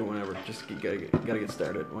 Do whenever. Just you gotta get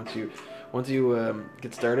started. Once you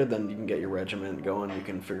get started, then you can get your regimen going. You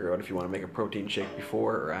can figure out if you want to make a protein shake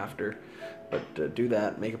before or after. But do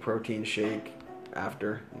that. Make a protein shake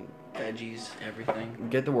after. Veggies, everything.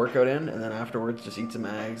 Get the workout in, and then afterwards just eat some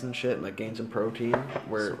eggs and shit, and like gain some protein.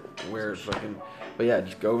 But yeah,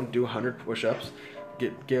 just go and do 100 push-ups.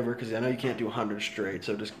 Give her, because I know you can't do 100 straight,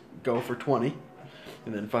 so just go for 20.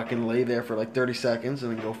 And then fucking lay there for like 30 seconds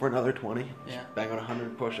and then go for another 20. Yeah. Bang on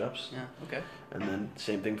 100 push-ups. Yeah, okay. And then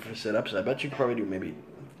same thing for sit-ups. I bet you could probably do maybe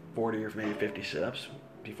 40 or maybe 50 sit-ups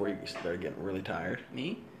before you start getting really tired.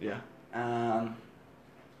 Me? Yeah.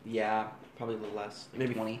 Yeah, probably a little less. Like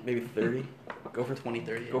maybe 20. Maybe 30. Go for 20,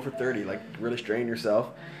 30. Go for 30. Like really strain yourself.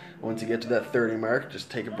 Once you get to that 30 mark, just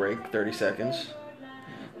take a break, 30 seconds.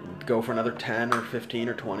 Go for another 10 or 15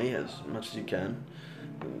 or 20, as much as you can.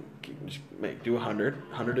 Just do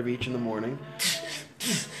 100 of each in the morning,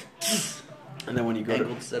 and then when you go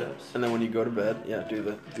angled sit-ups. And then when you go to bed,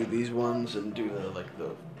 do these ones and do the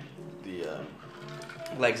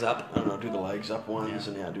legs up. I don't know, do the legs up ones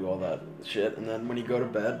and do all that shit. And then when you go to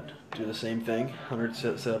bed, do the same thing: 100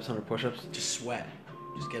 sit-ups, 100 push-ups. Just sweat.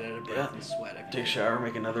 Just get out of breath and sweat. Take a shower,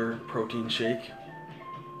 make another protein shake,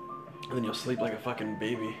 and then you'll sleep like a fucking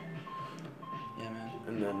baby. Yeah, man.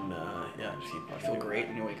 And then just keep. You feel great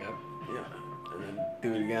when you wake up. Yeah, and then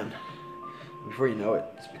do it again. Before you know it,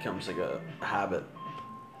 it becomes like a habit.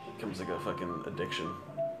 It becomes like a fucking addiction.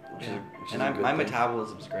 Which is my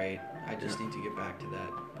metabolism's great. I just need to get back to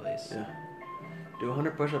that place. Yeah. Do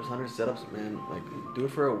 100 push-ups, 100 sit-ups, man. Like, do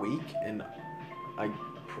it for a week, and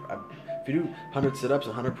if you do 100 sit-ups,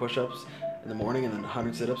 100 push-ups in the morning, and then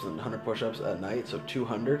 100 sit-ups and 100 push-ups at night, so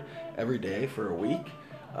 200 every day for a week.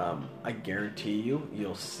 I guarantee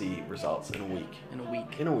you'll see results in a week.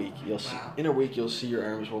 In a week, you'll see your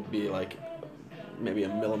arms will be like maybe a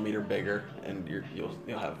millimeter bigger, and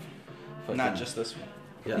you'll have not just this one.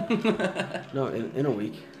 Yeah. No, in a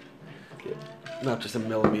week. Yeah. Not just a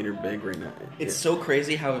millimeter big right now. It's so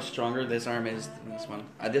crazy how stronger this arm is than this one.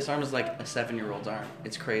 This arm is like a 7-year-old's arm.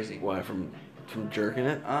 It's crazy. Why? From jerking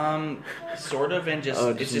it? Sort of, and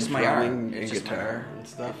it's just my arm. It's just guitar and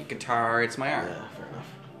stuff. Guitar, it's my arm. Yeah, fair enough.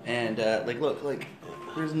 And look,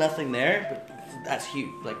 there's nothing there, but that's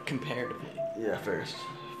huge, like comparatively. Yeah, fair.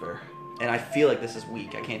 And I feel like this is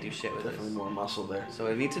weak. I can't do shit with Definitely this. more muscle there. So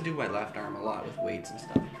I need to do my left arm a lot with weights and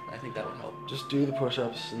stuff. I think that would help. Just do the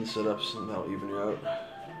push-ups and sit-ups, and that'll even you out.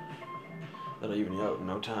 That'll even you out in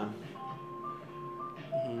no time.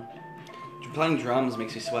 Playing drums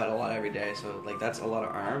makes me sweat a lot every day, so like that's a lot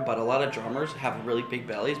of arm. But a lot of drummers have really big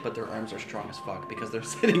bellies, but their arms are strong as fuck because they're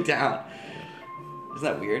sitting down. Isn't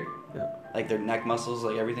that weird? Yeah. Like their neck muscles,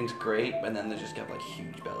 like everything's great, and then they just got like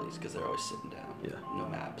huge bellies because they're always sitting down. Yeah. No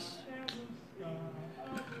maps.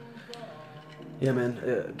 Yeah,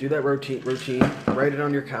 man. Do that routine. Write it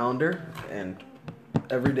on your calendar, and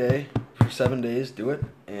every day for 7 days, do it.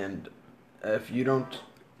 And if you don't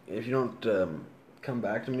come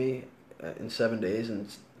back to me in 7 days and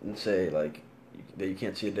say like that you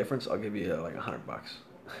can't see a difference, I'll give you like $100.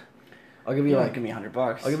 I'll give you give me $100.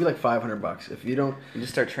 I'll give you like $500 if you don't. You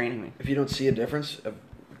just start training me. If you don't see a difference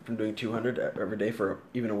from doing 200 every day for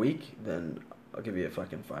even a week, then I'll give you a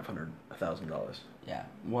fucking $1,000. Yeah.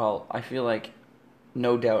 Well, I feel like,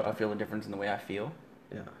 no doubt, I feel a difference in the way I feel.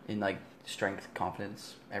 Yeah. In like strength,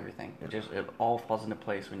 confidence, everything. It all falls into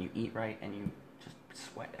place when you eat right and you just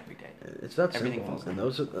sweat every day. It's that Everything simple, falls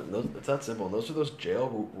and it's that simple. And those are those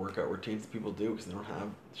jail workout routines that people do because they don't have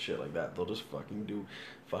shit like that. They'll just fucking do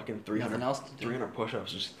 300, Nothing else to do. 300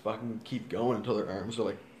 push-ups, just fucking keep going until their arms are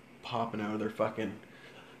like popping out of their fucking,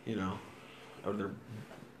 out of their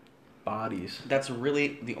bodies. That's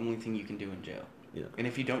really the only thing you can do in jail. Yeah. And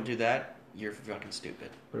if you don't do that, you're fucking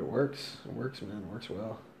stupid. But it works. It works, man. It works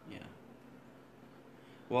well. Yeah.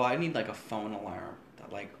 Well, I need like a phone alarm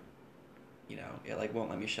that like, it like won't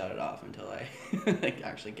let me shut it off until I like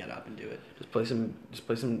actually get up and do it. Just play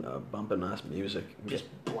some bumping ass music. Just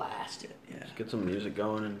blast it. Yeah. Just get some music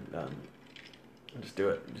going and just do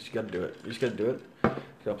it. You gotta do it. You just gotta do it. You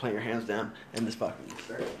gotta plant your hands down and just fucking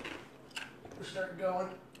start going.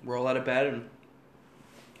 Roll out of bed and,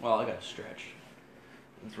 well, I gotta stretch.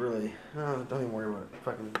 It's really, don't even worry about it.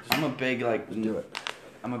 Fucking just, I'm a big like just do it.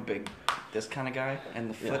 I'm a big this kind of guy, and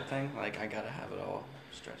the foot thing, like I gotta have it all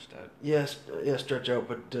stretched out. Yes, stretch out,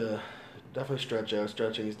 but definitely stretch out.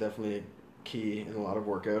 Stretching is definitely key in a lot of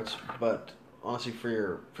workouts. But honestly,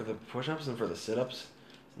 for the push-ups and for the sit-ups,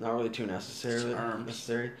 it's not really too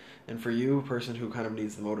necessary. And for you, a person who kind of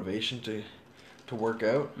needs the motivation to work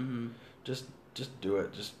out, just do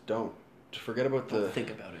it. Just don't forget about Don't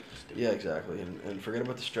think about it. Just do yeah, it. exactly. And forget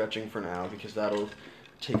about the stretching for now because that'll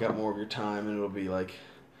take up more of your time, and it'll be like,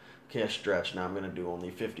 okay, I stretch, now I'm going to do only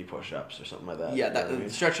 50 push-ups or something like that. Yeah, you know what I mean?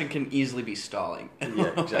 stretching can easily be stalling.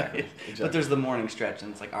 Yeah, exactly. But there's the morning stretch, and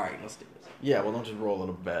it's like, all right, let's do this. Yeah, well, don't just roll out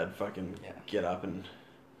of bed. Fucking get up and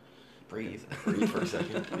breathe for a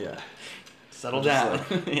second. Yeah. Settle down.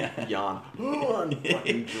 Yeah. Yawn. And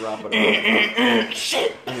fucking drop it off.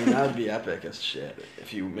 Shit. I mean, that would be epic as shit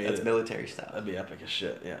if you made That's military style. That'd be epic as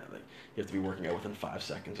shit. Yeah, like you have to be working out within 5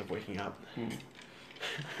 seconds of waking up.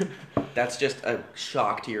 That's just a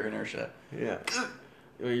shock to your inertia. Yeah.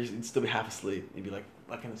 You'd still be half asleep. You'd be like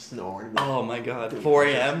fucking snoring. Oh my god. 4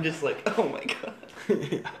 a.m. just like, oh my god.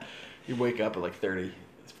 Yeah. You wake up at like 30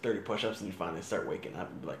 push-ups and you finally start waking up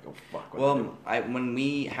and be like, oh fuck. Well, when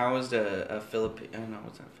we housed a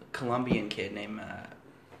Colombian kid named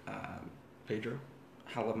Pedro?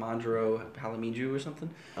 Halamiju or something.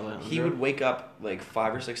 Alejandro? He would wake up like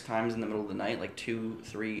 5 or 6 times in the middle of the night, like 2,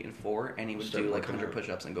 3, and 4, and he would do like 100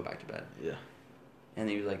 push-ups and go back to bed. Yeah. And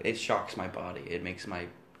he was like, it shocks my body. It makes my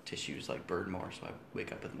tissues like burn more, so I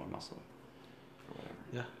wake up with more muscle or whatever.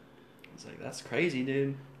 Yeah. It's like, that's crazy,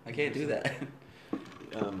 dude. I can't do that.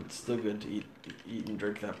 It's still good to eat and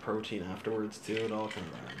drink that protein afterwards too. It all kind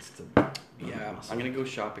of adds to. Yeah, I'm gonna go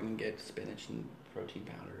shopping and get spinach and protein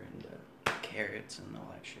powder and carrots and all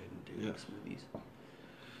that shit and do smoothies.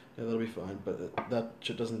 Yeah, that'll be fine, but that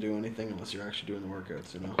shit doesn't do anything unless you're actually doing the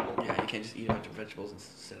workouts, you know? Yeah, you can't just eat a bunch of vegetables and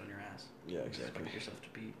sit on your ass. Yeah, exactly. Expect yourself to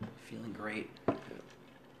be feeling great.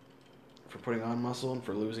 For putting on muscle and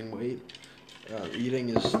for losing weight, eating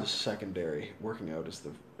is the secondary. Working out is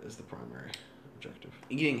the primary objective.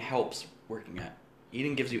 Eating helps working out.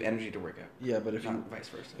 Eating gives you energy to work out. Yeah, but vice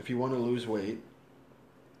versa. If you want to lose weight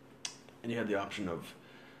and you had the option of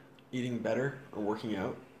eating better or working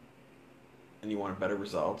out, and you wanted better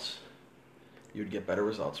results, you would get better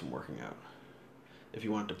results from working out. If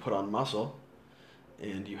you wanted to put on muscle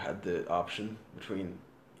and you had the option between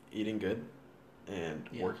eating good and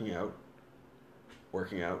working out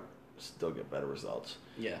still get better results.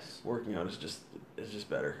 Yes. Working out is just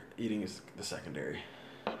better. Eating is the secondary.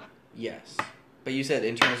 Yes. But you said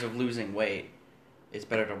in terms of losing weight, it's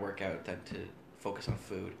better to work out than to focus on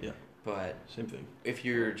food. Yeah. But same thing. If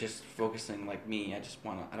you're just focusing like me,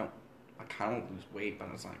 I I kind of want to lose weight, but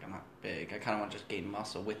it's like I'm not big. I kind of want to just gain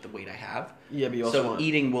muscle with the weight I have. Yeah, but you also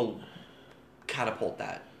eating will catapult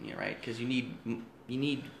that, right? Because you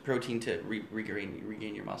need protein to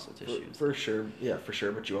regain your muscle tissue. For sure, yeah, for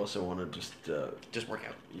sure. But you also want to just work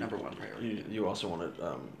out. Number one priority. You also want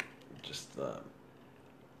to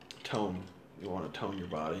tone. You want to tone your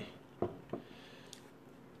body.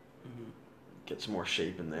 Get some more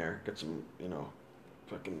shape in there. Get some,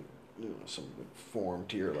 some form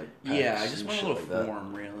to your pecs. Yeah, I just want a little like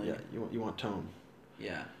form, really. Yeah, you want tone.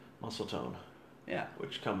 Yeah. Muscle tone. Yeah.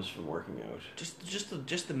 Which comes from working out.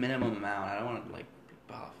 Just the minimum amount. I don't want to be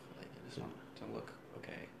buff. I just want to look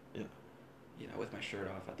okay. Yeah. With my shirt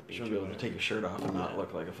off at the beach. You want to be able to take your shirt off and not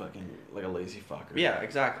look like a lazy fucker. Yeah,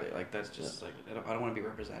 exactly. That's just I don't want to be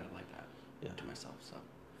represented like that. Yeah. To myself.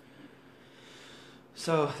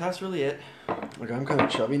 So that's really it. I'm kind of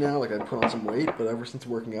chubby now. I put on some weight, but ever since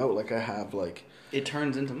working out, I have it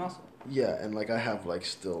turns into muscle. Yeah, and I have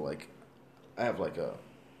still I have a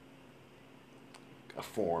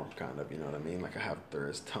form kind of, you know what I mean? There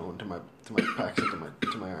is tone to my pecs and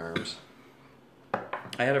to my arms.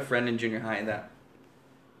 I had a friend in junior high that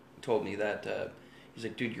told me that he's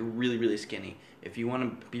like, dude, you're really, really skinny. If you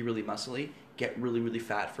want to be really muscly, get really, really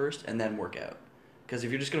fat first and then work out. Because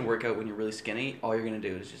if you're just going to work out when you're really skinny, all you're going to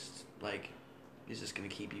do is just going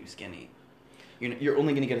to keep you skinny. You're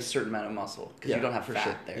only going to get a certain amount of muscle because you don't have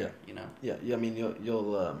fat there, Yeah, I mean, you'll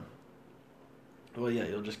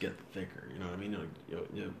just get thicker, you know what I mean?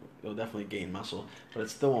 You'll definitely gain muscle, but it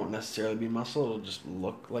still won't necessarily be muscle. It'll just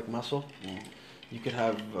look like muscle. Mm. You could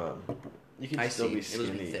have, you can still be skinny.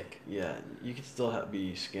 It'll be thick. Yeah, you could still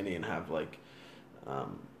be skinny and have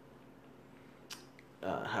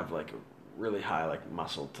really high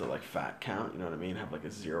muscle to fat count, you know what I mean? Have a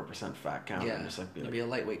 0% fat count. Yeah, and just be a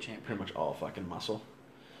lightweight champion. Pretty much all fucking muscle.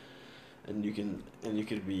 And you could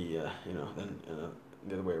be then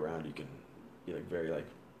the other way around, you can be you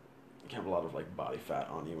can have a lot of body fat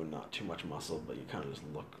on you and not too much muscle, but you kind of just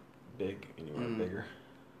look big and you are bigger,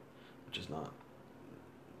 which isn't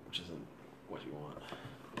what you want.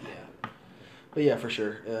 Yeah. But yeah, for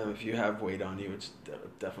sure, if you have weight on you, it's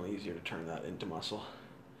definitely easier to turn that into muscle.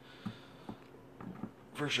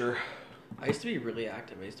 For sure. I used to be really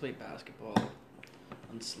active. I used to play basketball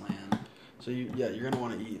and slam. So you're gonna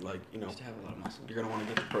want to eat I used to have a lot of muscle. You're gonna want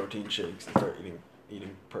to get the protein shakes and start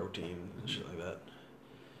eating protein and shit like that.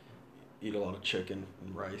 Eat a lot of chicken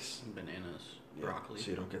and rice. And bananas, broccoli.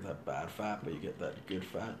 So you don't get that bad fat, but you get that good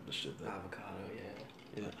fat. The shit that avocado,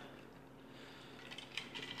 yeah. Yeah.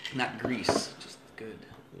 Not grease, just good.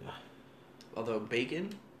 Yeah. Although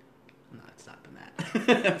bacon, no, it's not been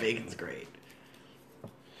that. Bacon's great.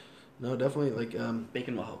 No, definitely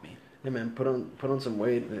bacon will help me. Yeah, man, put on some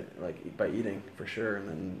weight by eating for sure, and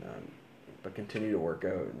then but continue to work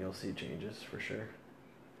out, and you'll see changes for sure.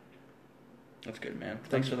 That's good, man.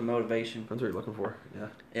 Thanks for the motivation. That's what you're looking for. Yeah.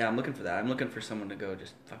 Yeah, I'm looking for that. I'm looking for someone to go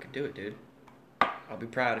just fucking do it, dude. I'll be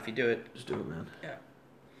proud if you do it. Just do it, man. Yeah.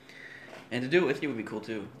 And to do it with you would be cool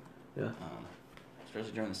too. Yeah.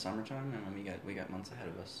 Especially during the summertime. I mean, we got months ahead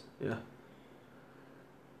of us. Yeah.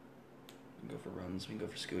 We can go for runs. We can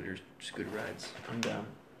go for scooter rides. I'm down.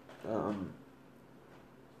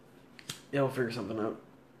 Yeah, we'll figure something out.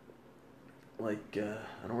 I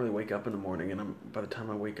don't really wake up in the morning, and by the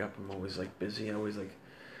time I wake up, I'm always busy. I always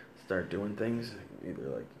start doing things. Either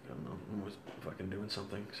I don't know, I'm always fucking doing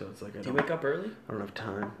something. So it's Do you wake up early? I don't have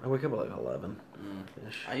time. I wake up at 11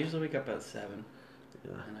 ish. I usually wake up at 7.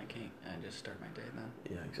 Yeah. And I can't. I just start my day then.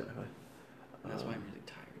 Yeah, exactly. And that's why I'm really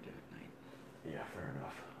tired at night. Yeah, fair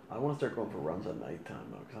enough. I want to start going for runs at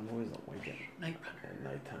nighttime though, because I'm always awake Night runner. at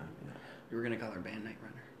nighttime. Yeah. We were gonna call our band Night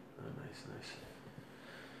Runner. Oh, nice.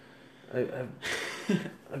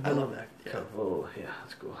 I've been on a couple. Yeah,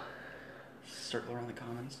 that's cool. Circle around the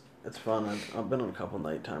commons. It's fun. I've been on a couple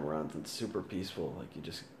nighttime runs. It's super peaceful. You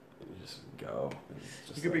just go. It's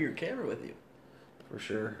just you could bring your camera with you. For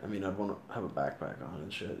sure. I mean, I'd want to have a backpack on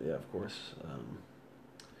and shit. Yeah, of course.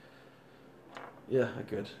 Yeah, I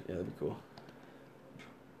could. Yeah, that'd be cool.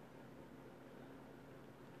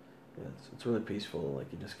 Yeah, it's really peaceful.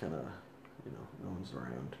 You just kind of, no one's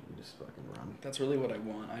around. You just fucking run. That's really what I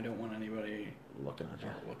want. I don't want anybody looking at you.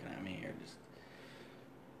 Looking at me or just.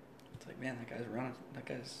 It's man, that guy's running. That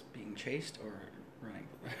guy's being chased or running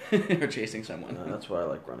or chasing someone. That's why I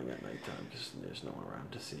like running at nighttime, because there's no one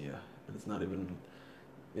around to see you, and it's not even,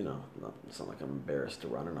 it's not like I'm embarrassed to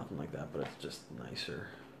run or nothing like that, but it's just nicer.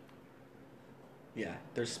 Yeah,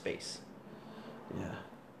 there's space. Yeah.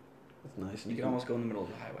 It's nice. You can almost go in the middle of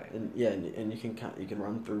the highway. And yeah, and you can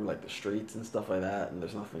run through like the streets and stuff like that, and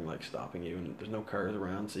there's nothing like stopping you, and there's no cars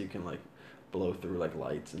around, so you can like blow through like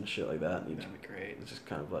lights and shit like that. And That'd be great. It's just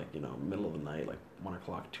kind of like, you know, middle of the night, like 1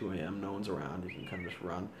 o'clock, 2 a.m. No one's around. You can kind of just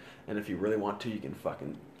run, and if you really want to, you can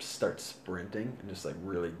fucking start sprinting and just like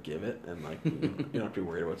really give it, and like you don't have to be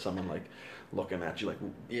worried about someone like looking at you, like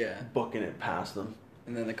booking it past them.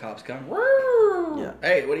 And then the cops come. Woo! Yeah.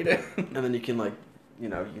 Hey, what are you doing? And then you can like, you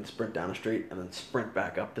know, you can sprint down the street and then sprint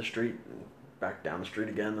back up the street and back down the street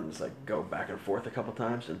again, and just like go back and forth a couple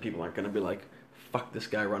times, and people aren't gonna be like, fuck this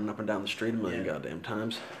guy running up and down the street a million goddamn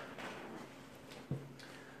times.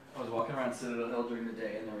 I was walking around Citadel Hill during the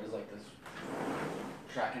day, and there was like this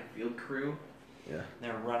track and field crew. Yeah. And they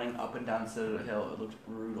were running up and down Citadel Hill. It looked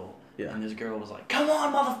brutal. Yeah. And this girl was like, "Come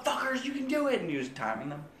on, motherfuckers, you can do it!" And he was timing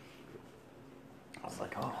them. I was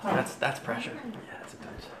like, "Oh, that's pressure." Yeah, that's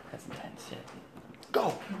intense. That's intense shit.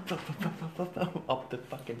 Go up the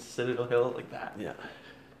fucking Citadel Hill like that. Yeah.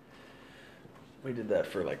 We did that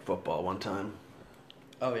for like football one time.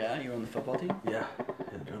 Oh yeah, you were on the football team? Yeah.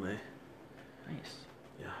 John A. Nice.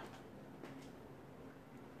 Yeah.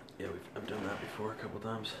 Yeah, I've done that before a couple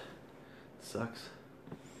times. It sucks.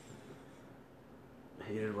 I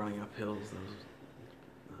hated running up hills. That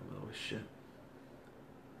was always shit.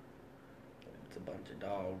 It's a bunch of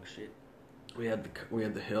dog shit. We had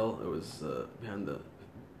the hill. It was behind the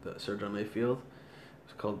Sir John A. Field. It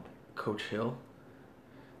was called Coach Hill.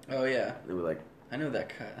 Oh yeah. They were like, I know that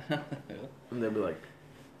cut. and they'd be like,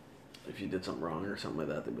 if you did something wrong or something like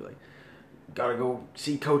that, they'd be like, gotta go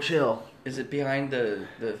see Coach Hill. Is it behind the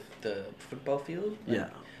football field? Like, yeah.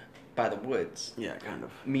 By the woods. Yeah, kind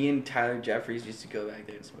of. Me and Tyler Jeffries used to go back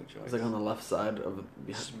there and smoke joints. It was like on the left side of the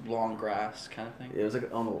Just long grass kind of thing. It was like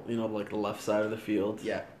on the, you know, like the left side of the field.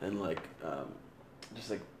 Yeah. And like just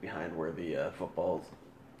like behind where the football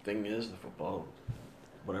thing is, the football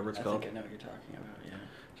whatever it's called. I think I know what you're talking about, yeah.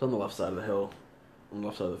 It's on the left side of the hill. On the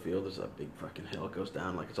left side of the field, there's that big fucking hill. It goes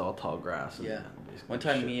down, like, it's all tall grass. And yeah. One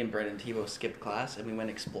time, me and Brendan Tebow skipped class, and we went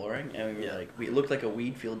exploring, and we were like, it looked like a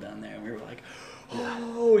weed field down there, and we were like,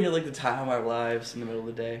 oh, we had like the time of our lives in the middle of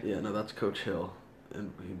the day. Yeah, no, that's Coach Hill.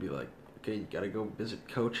 And he'd be like, okay, you gotta go visit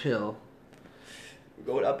Coach Hill. We're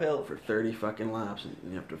going uphill. For 30 fucking laps, and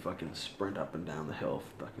you have to fucking sprint up and down the hill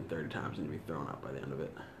fucking 30 times, and you'd be thrown out by the end of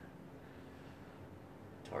it.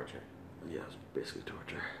 Torture. Yeah, it's basically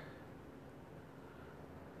torture.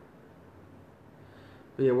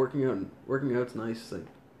 But yeah, working out's nice. Like,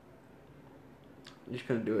 you just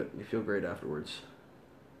kind of do it, and you feel great afterwards.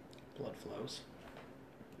 Blood flows.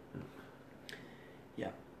 Yeah.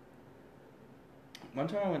 One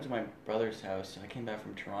time I went to my brother's house. I came back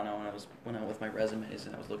from Toronto, and I went out with my resumes,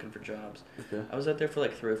 and I was looking for jobs. Okay. I was out there for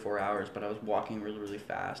like 3 or 4 hours, but I was walking really, really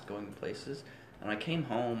fast, going places. And when I came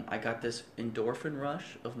home, I got this endorphin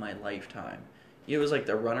rush of my lifetime. It was like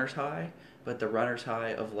the runner's high, but the runner's high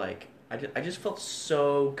of like, I just felt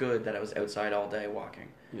so good that I was outside all day walking.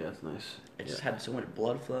 Yeah, it's nice. I just had so much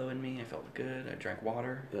blood flow in me. I felt good. I drank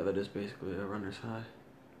water. Yeah, that is basically a runner's high.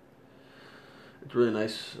 It's really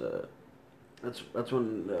nice. That's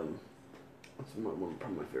when that's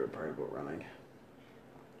probably my favorite part about running.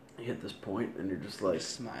 You hit this point and you're just like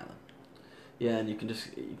just smiling. Yeah, and you can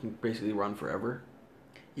basically run forever.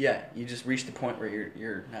 Yeah, you just reach the point where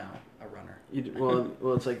you're now a runner.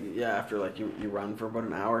 Well, it's like after like you run for about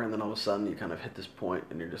an hour, and then all of a sudden you kind of hit this point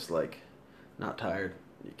and you're just like not tired.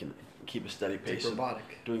 You can keep a steady pace. It's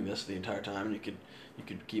robotic. Doing this the entire time, and you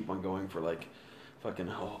could keep on going for like fucking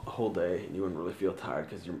a whole day, and you wouldn't really feel tired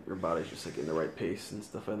because your body's just like in the right pace and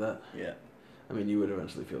stuff like that. Yeah. I mean, you would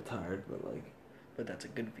eventually feel tired, but that's a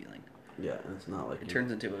good feeling. Yeah, and it's not like it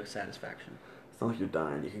turns into a satisfaction. It's not like you're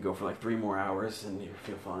dying. You can go for like 3 more hours and you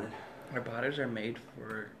feel fine. Our bodies are made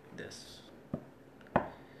for this.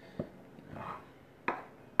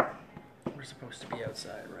 We're supposed to be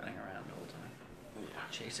outside running around the whole time. Yeah.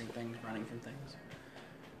 Chasing things, running from things.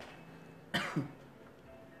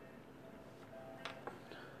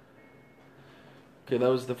 Okay, that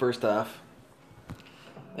was the first half.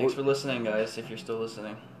 Thanks for listening, guys, if you're still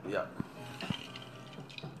listening. Yeah.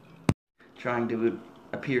 Trying to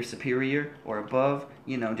appear superior or above,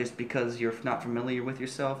 just because you're not familiar with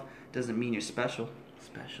yourself doesn't mean you're special.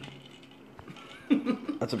 Special.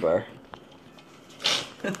 That's a bar.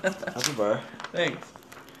 That's a bar. Thanks.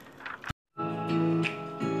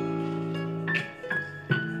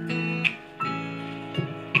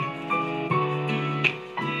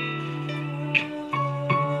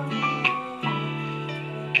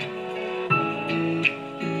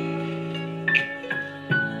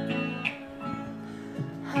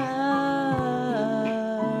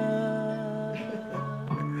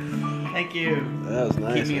 Thank you. That was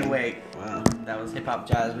nice. Keep Me man. Awake. Wow. That was hip hop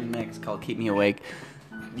jazz remix called Keep Me Awake.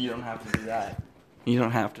 You don't have to do that. You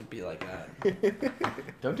don't have to be like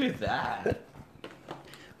that. Don't do that.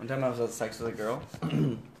 One time I was having sex with a girl,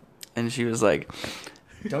 and she was like,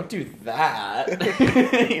 "Don't do that."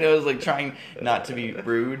 You know, I was like trying not to be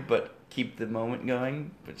rude, but keep the moment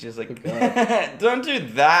going. But she's like, "Don't do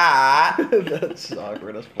that." That's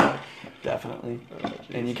awkward as fuck. Definitely. Oh,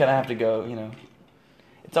 And you kind of have to go, you know.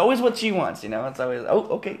 It's always what she wants, you know. It's always, oh,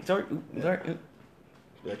 okay, sorry, sorry.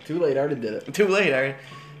 Yeah, too late. I already did it. Too late. I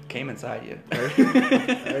came inside you. I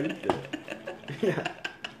already did it. Yeah.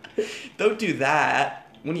 Don't do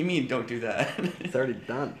that. What do you mean, don't do that? It's already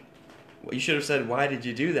done. Well, you should have said, why did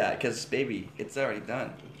you do that? Because, baby, it's already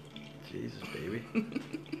done. Jesus, baby.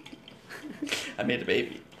 I made a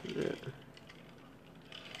baby. Yeah.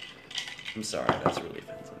 I'm sorry, that's really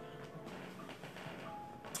offensive.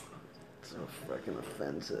 So fucking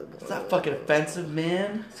offensive. It's not fucking offensive,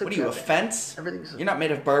 man. It's What are you, a okay. fence? Everything's. You're not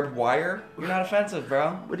made of barbed wire. You're not offensive,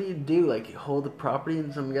 bro. What do you do? Like, you hold the property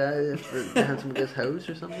in some guy behind some guy's house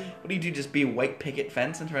or something? What do you do, just be a white picket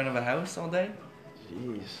fence in front of a house all day?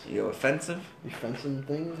 Jeez. You offensive? You fencing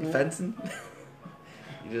things? Man? Fencing?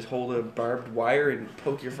 You just hold a barbed wire and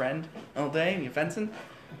poke your friend all day and you fencing?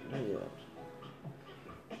 Yeah.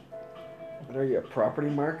 What are you, a property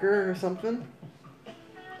marker or something?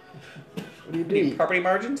 What do you What do? do you, property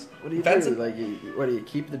margins? What do you Fencing? do? Like, what do you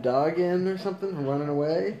keep the dog in or something from running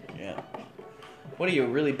away? Yeah. What are you,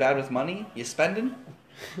 really bad with money? You spending?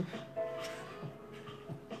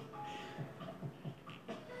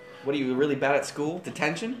 What are you, really bad at school?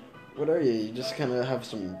 Detention? What are you? You just kind of have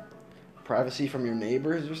some privacy from your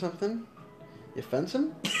neighbors or something? You fence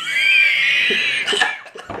them?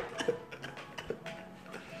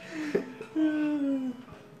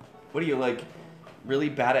 What are you, like, really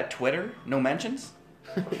bad at Twitter? No mentions?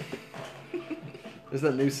 There's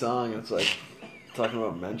that new song. It's like talking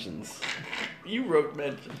about mentions. You wrote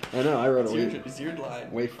mentions. I know. I wrote It's your line.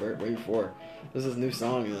 way before. There's this new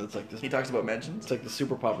song and it's like this. He talks about mentions? It's like the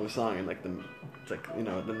super popular song and like it's like, you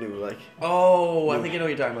know, the new like Oh, I think I know what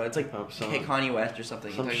you're talking about. It's like pop song. Hey Kanye West or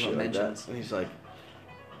something. Some He's talking shit about like mentions. that. And he's like,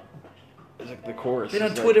 it's like the chorus. Been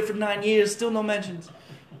on is like- Twitter for 9 years, still no mentions.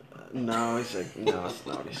 No, he's like, no, that's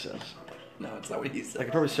not what he says. No, it's not what he I said.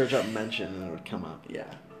 could probably search up mention and it would come up. Yeah.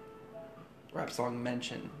 Rap song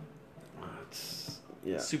mention. It's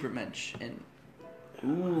yeah. Super mensch. And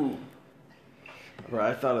ooh. Bro,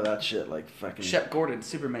 I thought of that shit like fucking Shep Gordon,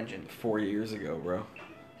 super mention. 4 years ago, bro.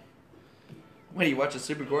 What do you watch a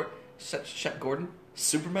Super Gordon? Shep Gordon?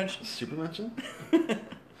 Super mention? Super mention? Are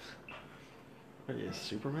you a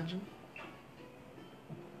super mention?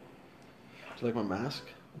 Do you like my mask?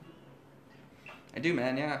 I do,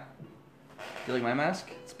 man, yeah. Do you like my mask?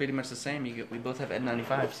 It's pretty much the same. We both have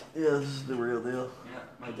N95s. Yeah, this is the real deal. Yeah,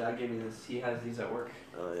 my dad gave me this. He has these at work.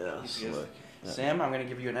 Oh yeah, He slick. goes, Yeah. Sam, I'm going to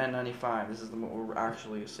give you an N95. This is the one will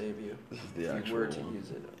actually save you. This is the if actual you were to one.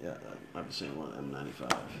 use it. Yeah, I've the same one,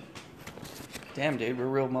 M95. Damn, dude, we're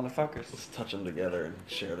real motherfuckers. Let's touch them together and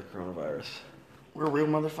share the coronavirus. We're real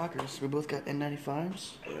motherfuckers. We both got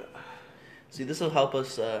N95s. Yeah, See, this will help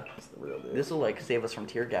us. it's the real deal. This will like save us from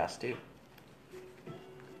tear gas too.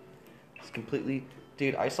 It's completely,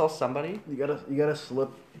 dude. I saw somebody. You gotta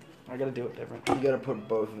slip. I gotta do it different. You gotta put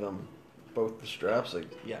both of them, both the straps. Like,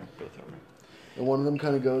 Yeah, both over. and one of them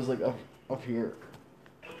kind of goes like up here.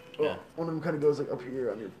 Yeah. One of them kind of goes like up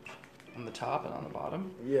here on your. On the top and on the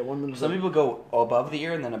bottom. Yeah, one of them. Some people go above the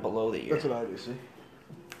ear and then below the ear. That's what I do. See.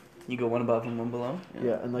 You go one above and one below.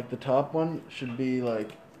 Yeah, and like the top one should be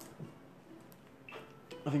like.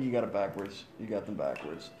 I think you got it backwards. You got them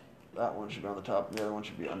backwards. That one should be on the top, and the other one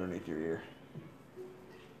should be underneath your ear.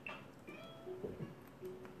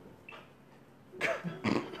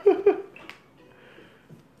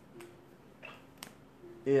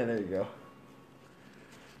 Yeah, there you go.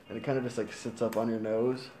 And it kind of just like sits up on your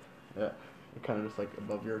nose. Yeah. It kind of just like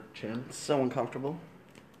above your chin. It's so uncomfortable.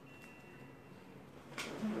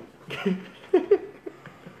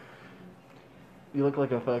 You look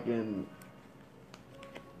like a fucking.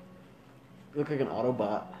 You look like an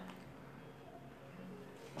Autobot.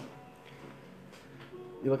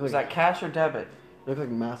 You look like. Is that cash or debit? You look like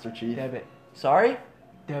Master Chief. Debit. Sorry?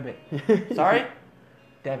 Debit. Sorry?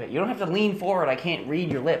 Debit. You don't have to lean forward. I can't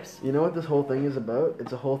read your lips. You know what this whole thing is about?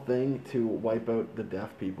 It's a whole thing to wipe out the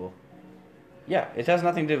deaf people. Yeah, it has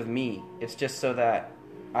nothing to do with me. It's just so that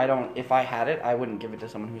I don't. If I had it, I wouldn't give it to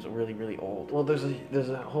someone who's really, really old. Well, there's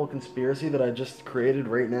a whole conspiracy that I just created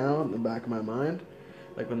right now in the back of my mind.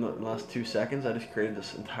 Like in the last 2 seconds, I just created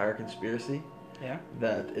this entire conspiracy Yeah.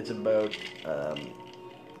 that it's about.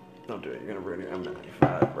 Don't do it. You're gonna ruin your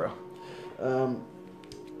M95, bro.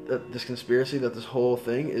 This conspiracy that this whole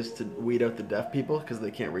thing is to weed out the deaf people because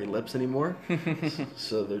they can't read lips anymore.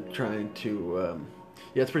 So they're trying to...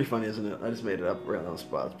 yeah, it's pretty funny, isn't it? I just made it up right on the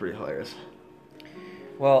spot. It's pretty hilarious.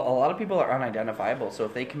 Well, a lot of people are unidentifiable, so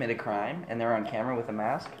if they commit a crime and they're on camera with a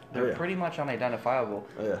mask, they're pretty much unidentifiable.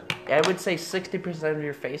 Oh, yeah. I would say 60% of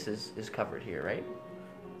your face is covered here, right?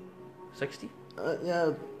 60?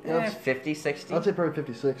 Yeah. 50, 60? I'd say probably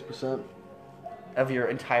 56%. Of your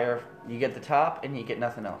entire... You get the top and you get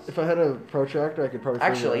nothing else. If I had a protractor, I could probably...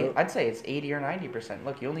 Actually, I'd say it's 80 or 90%.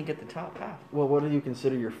 Look, you only get the top half. Well, what do you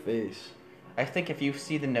consider your face? I think if you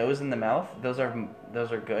see the nose and the mouth, those are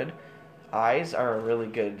good. Eyes are really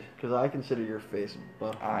good. Because I consider your face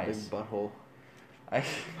eyes. Big butthole.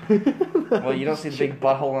 Well, you don't see the big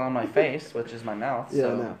butthole on my face, which is my mouth. Yeah,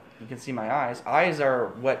 so no. You can see my eyes. Eyes are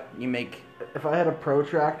what you make... If I had a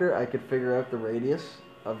protractor, I could figure out the radius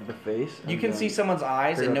of the face. You can see someone's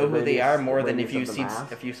eyes and know who they are more than if you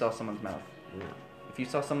saw someone's mouth. Yeah. If you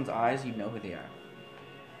saw someone's eyes, you'd know who they are.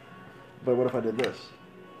 But what if I did this?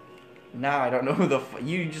 Now I don't know who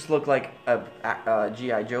you just look like a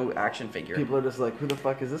G.I. Joe action figure. People are just like, who the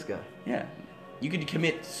fuck is this guy? Yeah. You could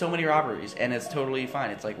commit so many robberies, and it's totally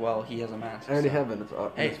fine. It's like, well, he has a mask. I already have it.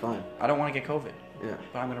 It's fine. I don't want to get COVID. Yeah.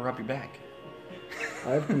 But I'm going to rub your back.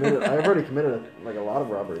 I've already committed like a lot of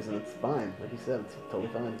robberies, and it's fine. Like you said, it's totally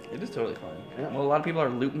fine. It is totally fine. Yeah. Well, a lot of people are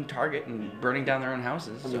looting Target and burning down their own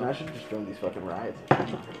houses. I mean, I should just join these fucking riots.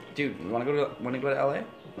 Dude, you want to go to LA?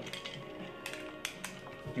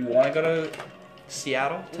 Do you want to go to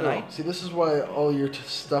Seattle tonight? No. See, this is why all your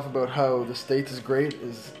stuff about how the States is great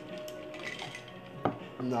is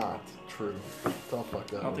not true. It's all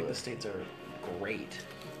fucked up. I don't think the States are great.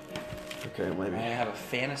 Okay, maybe. I have a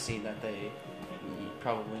fantasy that they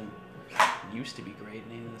probably used to be great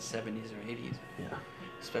in the 70s or 80s. Yeah.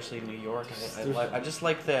 Especially in New York. I just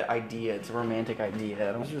like the idea. It's a romantic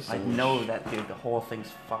idea. I know that, dude, the whole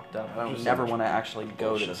thing's fucked up. I don't never want to actually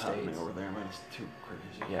go to the States. Over there, man. It's too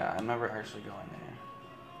crazy. Yeah, I'm never actually going there.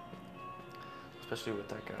 Especially with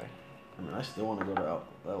that guy. I mean, I still want to go to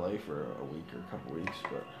LA for a week or a couple weeks,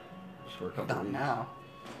 but just for a couple weeks. Not now.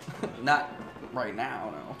 Not right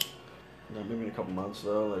now, no. No, maybe in a couple months,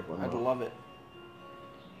 though. Like when I'd love it.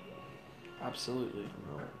 Absolutely. You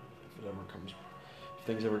know, if it ever comes... If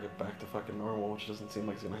things ever get back to fucking normal, which doesn't seem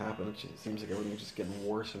like it's going to happen, it seems like everything's just getting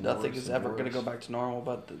worse and worse. Nothing is ever going to go back to normal,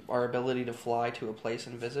 but our ability to fly to a place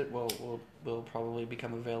and visit will probably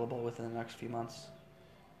become available within the next few months.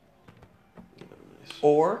 Nice.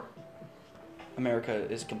 Or America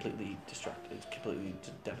is completely destructive. It's completely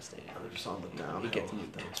devastated. They're just on the downhill. It gets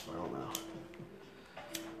nuked. Spiral now.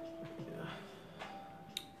 Yeah.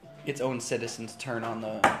 Its own citizens turn on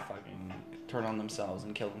themselves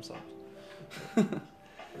and kill themselves.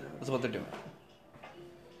 That's what they're doing.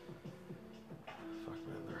 Fuck,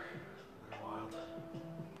 man, they're wild.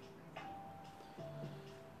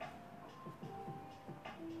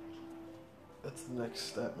 That's the next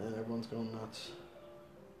step, man. Everyone's going nuts.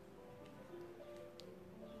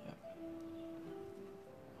 Yep.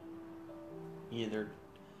 You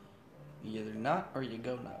either nut or you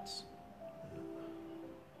go nuts.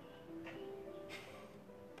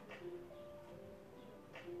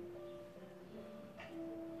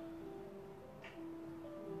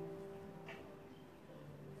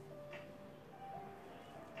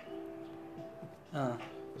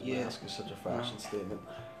 Mask is such a fashion statement.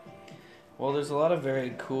 Well, there's a lot of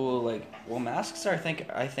very cool, masks I think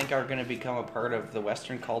are going to become a part of the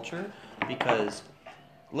Western culture, because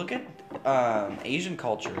look at Asian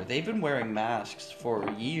culture. They've been wearing masks for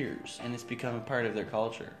years, and it's become a part of their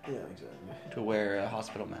culture. Yeah, exactly. To wear a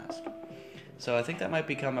hospital mask. So I think that might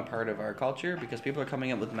become a part of our culture, because people are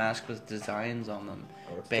coming up with masks with designs on them,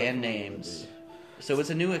 band names. So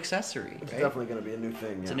it's a new accessory. It's right? definitely going to be a new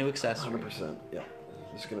thing. It's a new accessory. 100%. Yeah.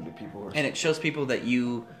 There's going to be people who are... And it shows people that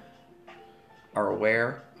you are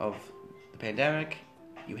aware of the pandemic.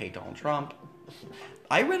 You hate Donald Trump.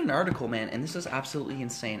 I read an article, man, and this is absolutely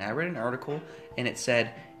insane. I read an article, and it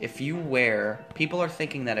said people are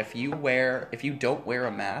thinking that if you don't wear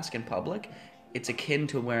a mask in public, it's akin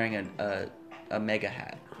to wearing a MAGA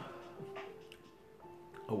hat.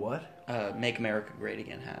 A what? Make America Great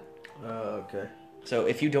Again hat. Okay. So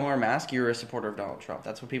if you don't wear a mask, you're a supporter of Donald Trump.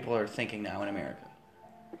 That's what people are thinking now in America.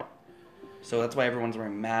 So that's why everyone's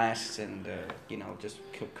wearing masks and, just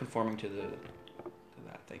conforming to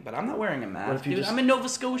that thing. But I'm not wearing a mask, dude. I'm in Nova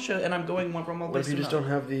Scotia, and I'm going from one place to another. What if you just don't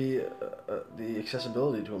have the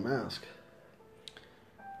accessibility to a mask?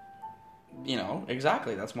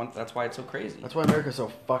 Exactly. That's why it's so crazy. That's why America's so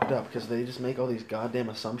fucked up, because they just make all these goddamn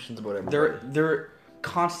assumptions about everybody.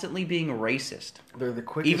 constantly being racist. They're the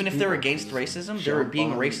quickest. Even if they're against racism, they're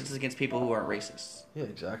being racist against people who aren't racists. Yeah,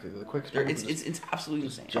 exactly. They're the quickest. It's absolutely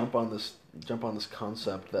insane. Jump on this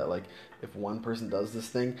concept that like if one person does this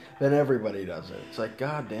thing, then everybody does it. It's like,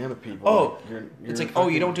 God damn it, people. Oh, you're it's like, oh,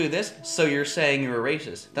 you don't do this, so you're saying you're a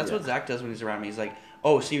racist. That's what Zach does when he's around me. He's like,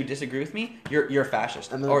 oh, so you disagree with me? You're a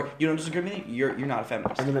fascist. Then, or you don't disagree with me? You're not a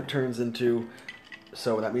feminist. And then it turns into,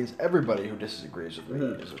 so that means everybody who disagrees with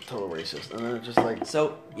me is a total racist. And then it just like,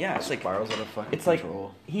 so yeah, it's like spirals out of fucking it's control.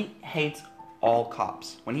 Like he hates all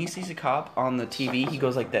cops. When he sees a cop on the TV, he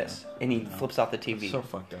goes like this, and he flips off the TV. It's so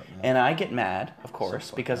fucked up, man. And I get mad, of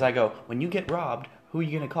course, because I go, when you get robbed, who are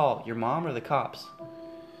you gonna call? Your mom or the cops?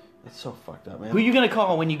 It's so fucked up, man. Who are you gonna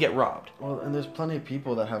call when you get robbed? Well, and there's plenty of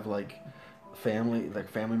people that have like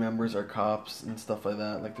family members are cops and stuff like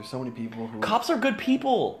that. Like there's so many people who cops are good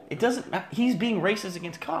people. It doesn't. He's being racist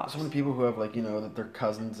against cops. So many people who have like that their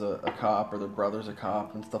cousin's a cop or their brother's a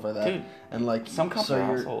cop and stuff like that. Dude, and like some cops are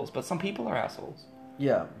assholes, but some people are assholes.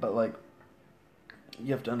 Yeah, but like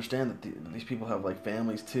you have to understand that these people have like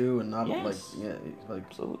families too, and not like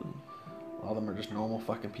absolutely. All of them are just normal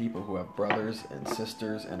fucking people who have brothers and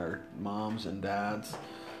sisters and are moms and dads.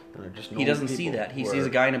 And are just he doesn't see that. He sees a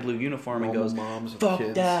guy in a blue uniform and goes, "Fuck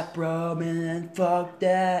that, bro, man. Fuck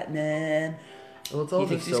that, man." Well, it's all he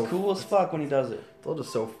thinks he's cool as fuck when he does it. It's all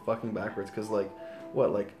just so fucking backwards. Because like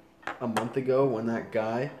a month ago when that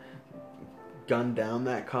guy gunned down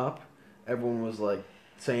that cop, everyone was like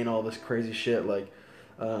saying all this crazy shit like,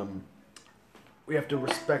 we have to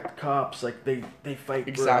respect cops, like they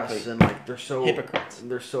fight for us, and like they're so hypocrites.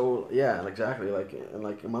 They're so exactly.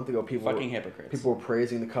 Like a month ago, hypocrites. People were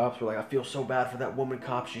praising the cops. Were like, I feel so bad for that woman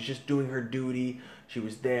cop. She's just doing her duty. She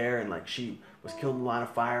was there, and like she was killed in the line of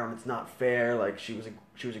fire, and it's not fair. Like she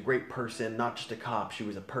was a great person, not just a cop. She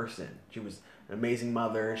was a person. She was an amazing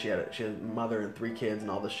mother. She had a mother and 3 kids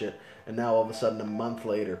and all this shit. And now all of a sudden, a month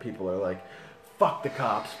later, people are like, fuck the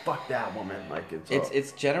cops, fuck that woman. Like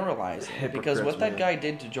it's generalizing because what that guy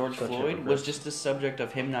did to George Floyd was just the subject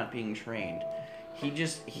of him not being trained. He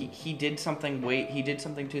did something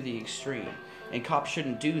to the extreme, and cops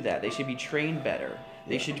shouldn't do that. They should be trained better.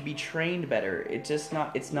 They should be trained better. It's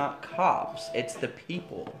not cops. It's the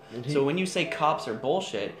people. So when you say cops are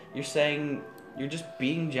bullshit, you're just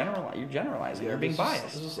being You're generalizing. You're being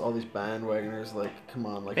biased. This is all these bandwagoners. Like, come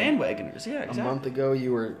on, like bandwagoners. Yeah, exactly. A month ago,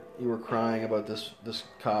 you were crying about this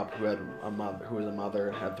cop who was a mother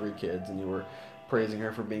and had 3 kids, and you were praising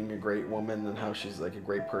her for being a great woman and how she's like a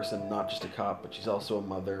great person, not just a cop, but she's also a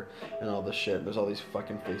mother and all this shit. There's all these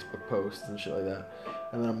fucking Facebook posts and shit like that.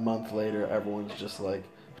 And then a month later, everyone's just like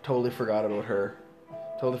totally forgot about her,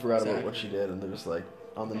 about what she did, and they're just like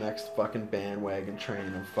on the next fucking bandwagon train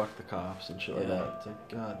and fuck the cops and shit like that. It's like,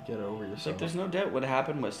 God, get over yourself. Like, there's no doubt what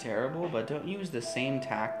happened was terrible, but don't use the same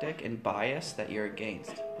tactic and bias that you're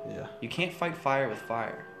against. Yeah. You can't fight fire with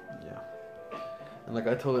fire. Yeah. And like,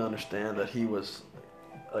 I totally understand that he was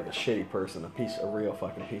like a shitty person, a real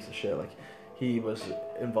fucking piece of shit. Like, he was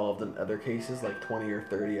involved in other cases, like 20 or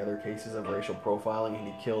 30 other cases of racial profiling, and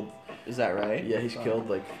he killed. Is that right? Yeah, he's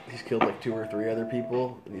killed like 2 or 3 other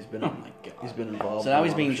people, and he's been. Oh my God. He's been involved. So now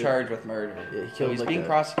he's being charged with murder. Yeah, he killed. So he's being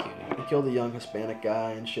prosecuted. He killed a young Hispanic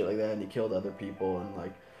guy and shit like that, and he killed other people, and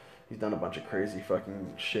like, he's done a bunch of crazy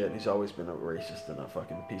fucking shit. He's always been a racist and a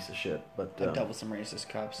fucking piece of shit. But I've dealt with some racist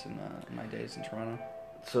cops in my days in Toronto.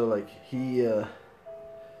 So like he.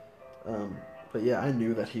 But yeah, I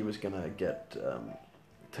knew that he was gonna get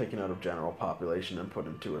taken out of general population and put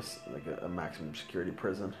into a maximum security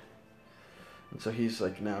prison. And so he's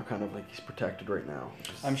like now kind of like he's protected right now.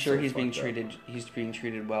 I'm sure he's being treated. He's being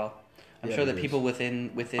treated well. I'm sure that people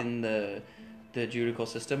within the judicial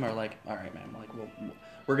system are like, all right, man, like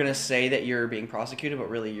we're gonna say that you're being prosecuted, but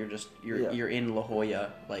really you're in La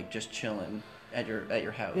Jolla, like just chilling at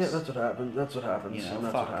your house. Yeah, that's what happened. That's what happens. You know, and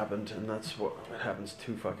that's what happened, and that's what happens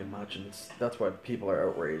too fucking much, and that's why people are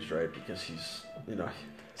outraged, right? Because he's,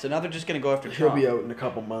 So now they're just gonna go after Trump. Trump. He'll be out in a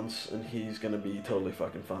couple months, and he's gonna be totally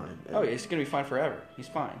fucking fine. And oh yeah, he's gonna be fine forever. He's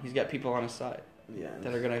fine. He's got people on his side. Yeah.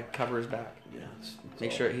 That are gonna cover his back. Yeah.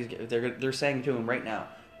 Make sure they're saying to him right now,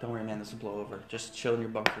 don't worry, man, this will blow over. Just chill in your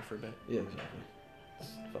bunker for a bit. Yeah, exactly.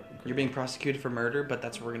 It's fucking crazy. You're being prosecuted for murder, but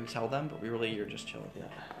that's what we're gonna tell them. But you're just chilling. Yeah.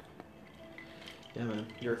 Yeah, man.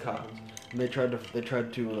 You're a cop. And they tried to fuck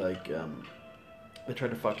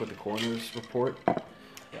with the coroner's report. Yeah.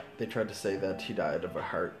 They tried to say that he died of a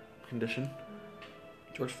heart condition.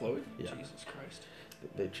 George Floyd? Yeah. Jesus Christ.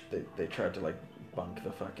 They tried to like bunk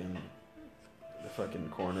the fucking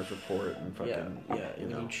coroner's report and fucking when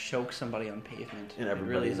you choke somebody on pavement, and it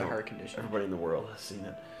really is a heart condition. Everybody in the world has seen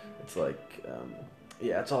it. It's like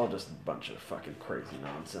Yeah, it's all just a bunch of fucking crazy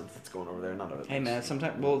nonsense that's going over there. None of it. Hey man,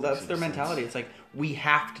 sometimes that's their mentality. It's like we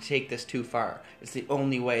have to take this too far. It's the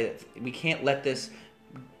only way that we can't let this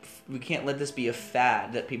be a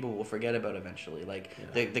fad that people will forget about eventually. Like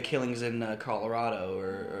the killings in Colorado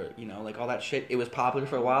or like all that shit. It was popular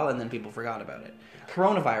for a while and then people forgot about it.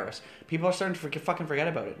 Coronavirus. People are starting to fucking forget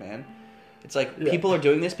about it, man. It's like people are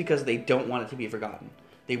doing this because they don't want it to be forgotten.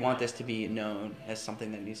 They want this to be known as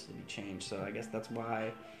something that needs to be changed. So I guess that's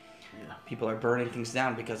why people are burning things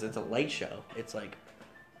down, because it's a light show. It's like,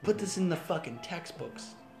 put this in the fucking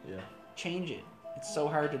textbooks. Yeah. Change it. It's so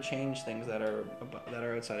hard to change things that are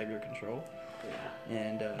outside of your control. Yeah.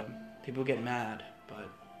 And people get mad, but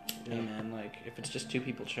hey man, like if it's just two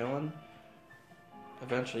people chilling,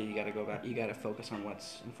 eventually you gotta go back. You gotta focus on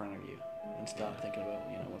what's in front of you and stop thinking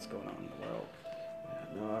about what's going on in the world.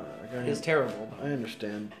 No, it's terrible. I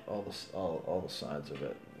understand all the sides of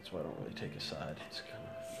it. That's why I don't really take a side. It's kind of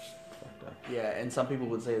just fucked up. Yeah, and some people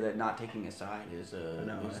would say that not taking a side is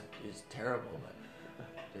terrible. But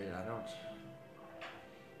dude,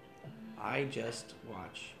 I just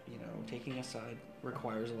watch. Taking a side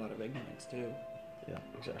requires a lot of ignorance too. Yeah,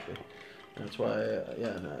 exactly. And that's why.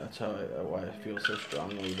 That's why I feel so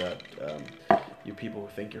strongly that. You people who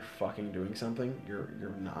think you're fucking doing something, you're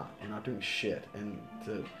not. You're not doing shit. And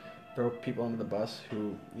to throw people under the bus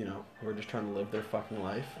who are just trying to live their fucking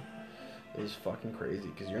life is fucking crazy,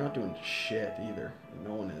 because you're not doing shit either.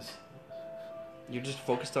 No one is. You're just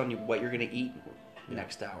focused on what you're gonna eat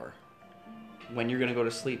next hour, when you're gonna go to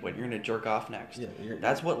sleep, when you're gonna jerk off next. Yeah,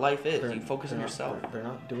 that's what life is. You focus on yourself. They're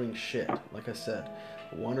not doing shit. Like I said,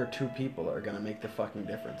 one or two people are gonna make the fucking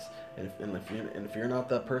difference. And if you're not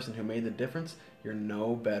that person who made the difference, you're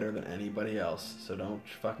no better than anybody else. So don't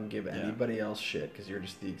fucking give anybody else shit, because you're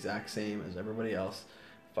just the exact same as everybody else.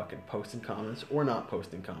 Fucking posting comments or not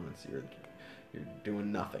posting comments, you're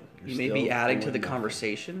doing nothing. You may be adding to the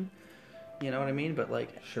conversation. You know what I mean? But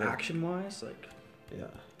action wise,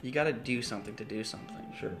 you gotta do something to do something.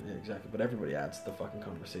 Sure, yeah, exactly. But everybody adds to the fucking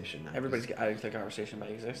conversation now. Everybody's adding to the conversation by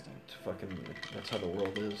existing. That's how the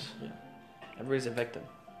world is. Yeah. Everybody's a victim.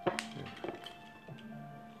 Yeah.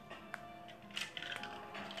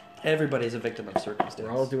 Everybody's a victim of circumstance.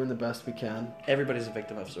 We're all doing the best we can. Everybody's a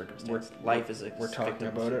victim of circumstance. Life is a We're talking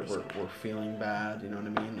about it. We're feeling bad. You know what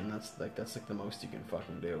I mean? And that's the most you can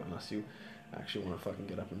fucking do, unless you actually want to fucking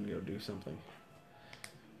get up and go do something.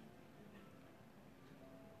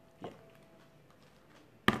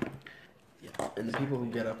 Yeah. And the people who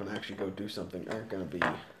get up and actually go do something aren't gonna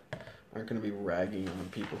be ragging on the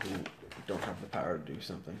people who don't have the power to do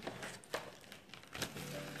something.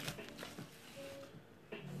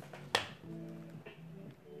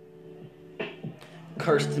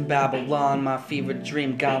 Cursed in Babylon, my fever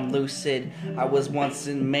dream gone lucid. I was once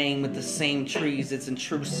in Maine with the same trees. It's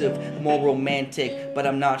intrusive, more romantic, but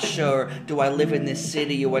I'm not sure. Do I live in this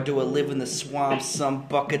city or do I live in the swamp? Some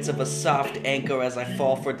buckets of a soft anchor as I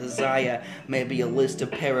fall for desire. Maybe a list of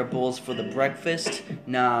parables for the breakfast?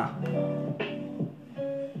 Nah.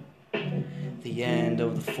 The end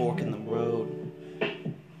of the fork in the road.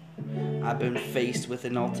 I've been faced with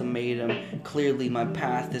an ultimatum. Clearly my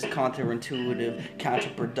path is counterintuitive,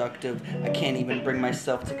 counterproductive. I can't even bring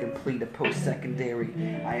myself to complete a post-secondary.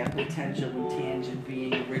 I have potential and tangent,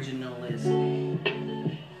 being original is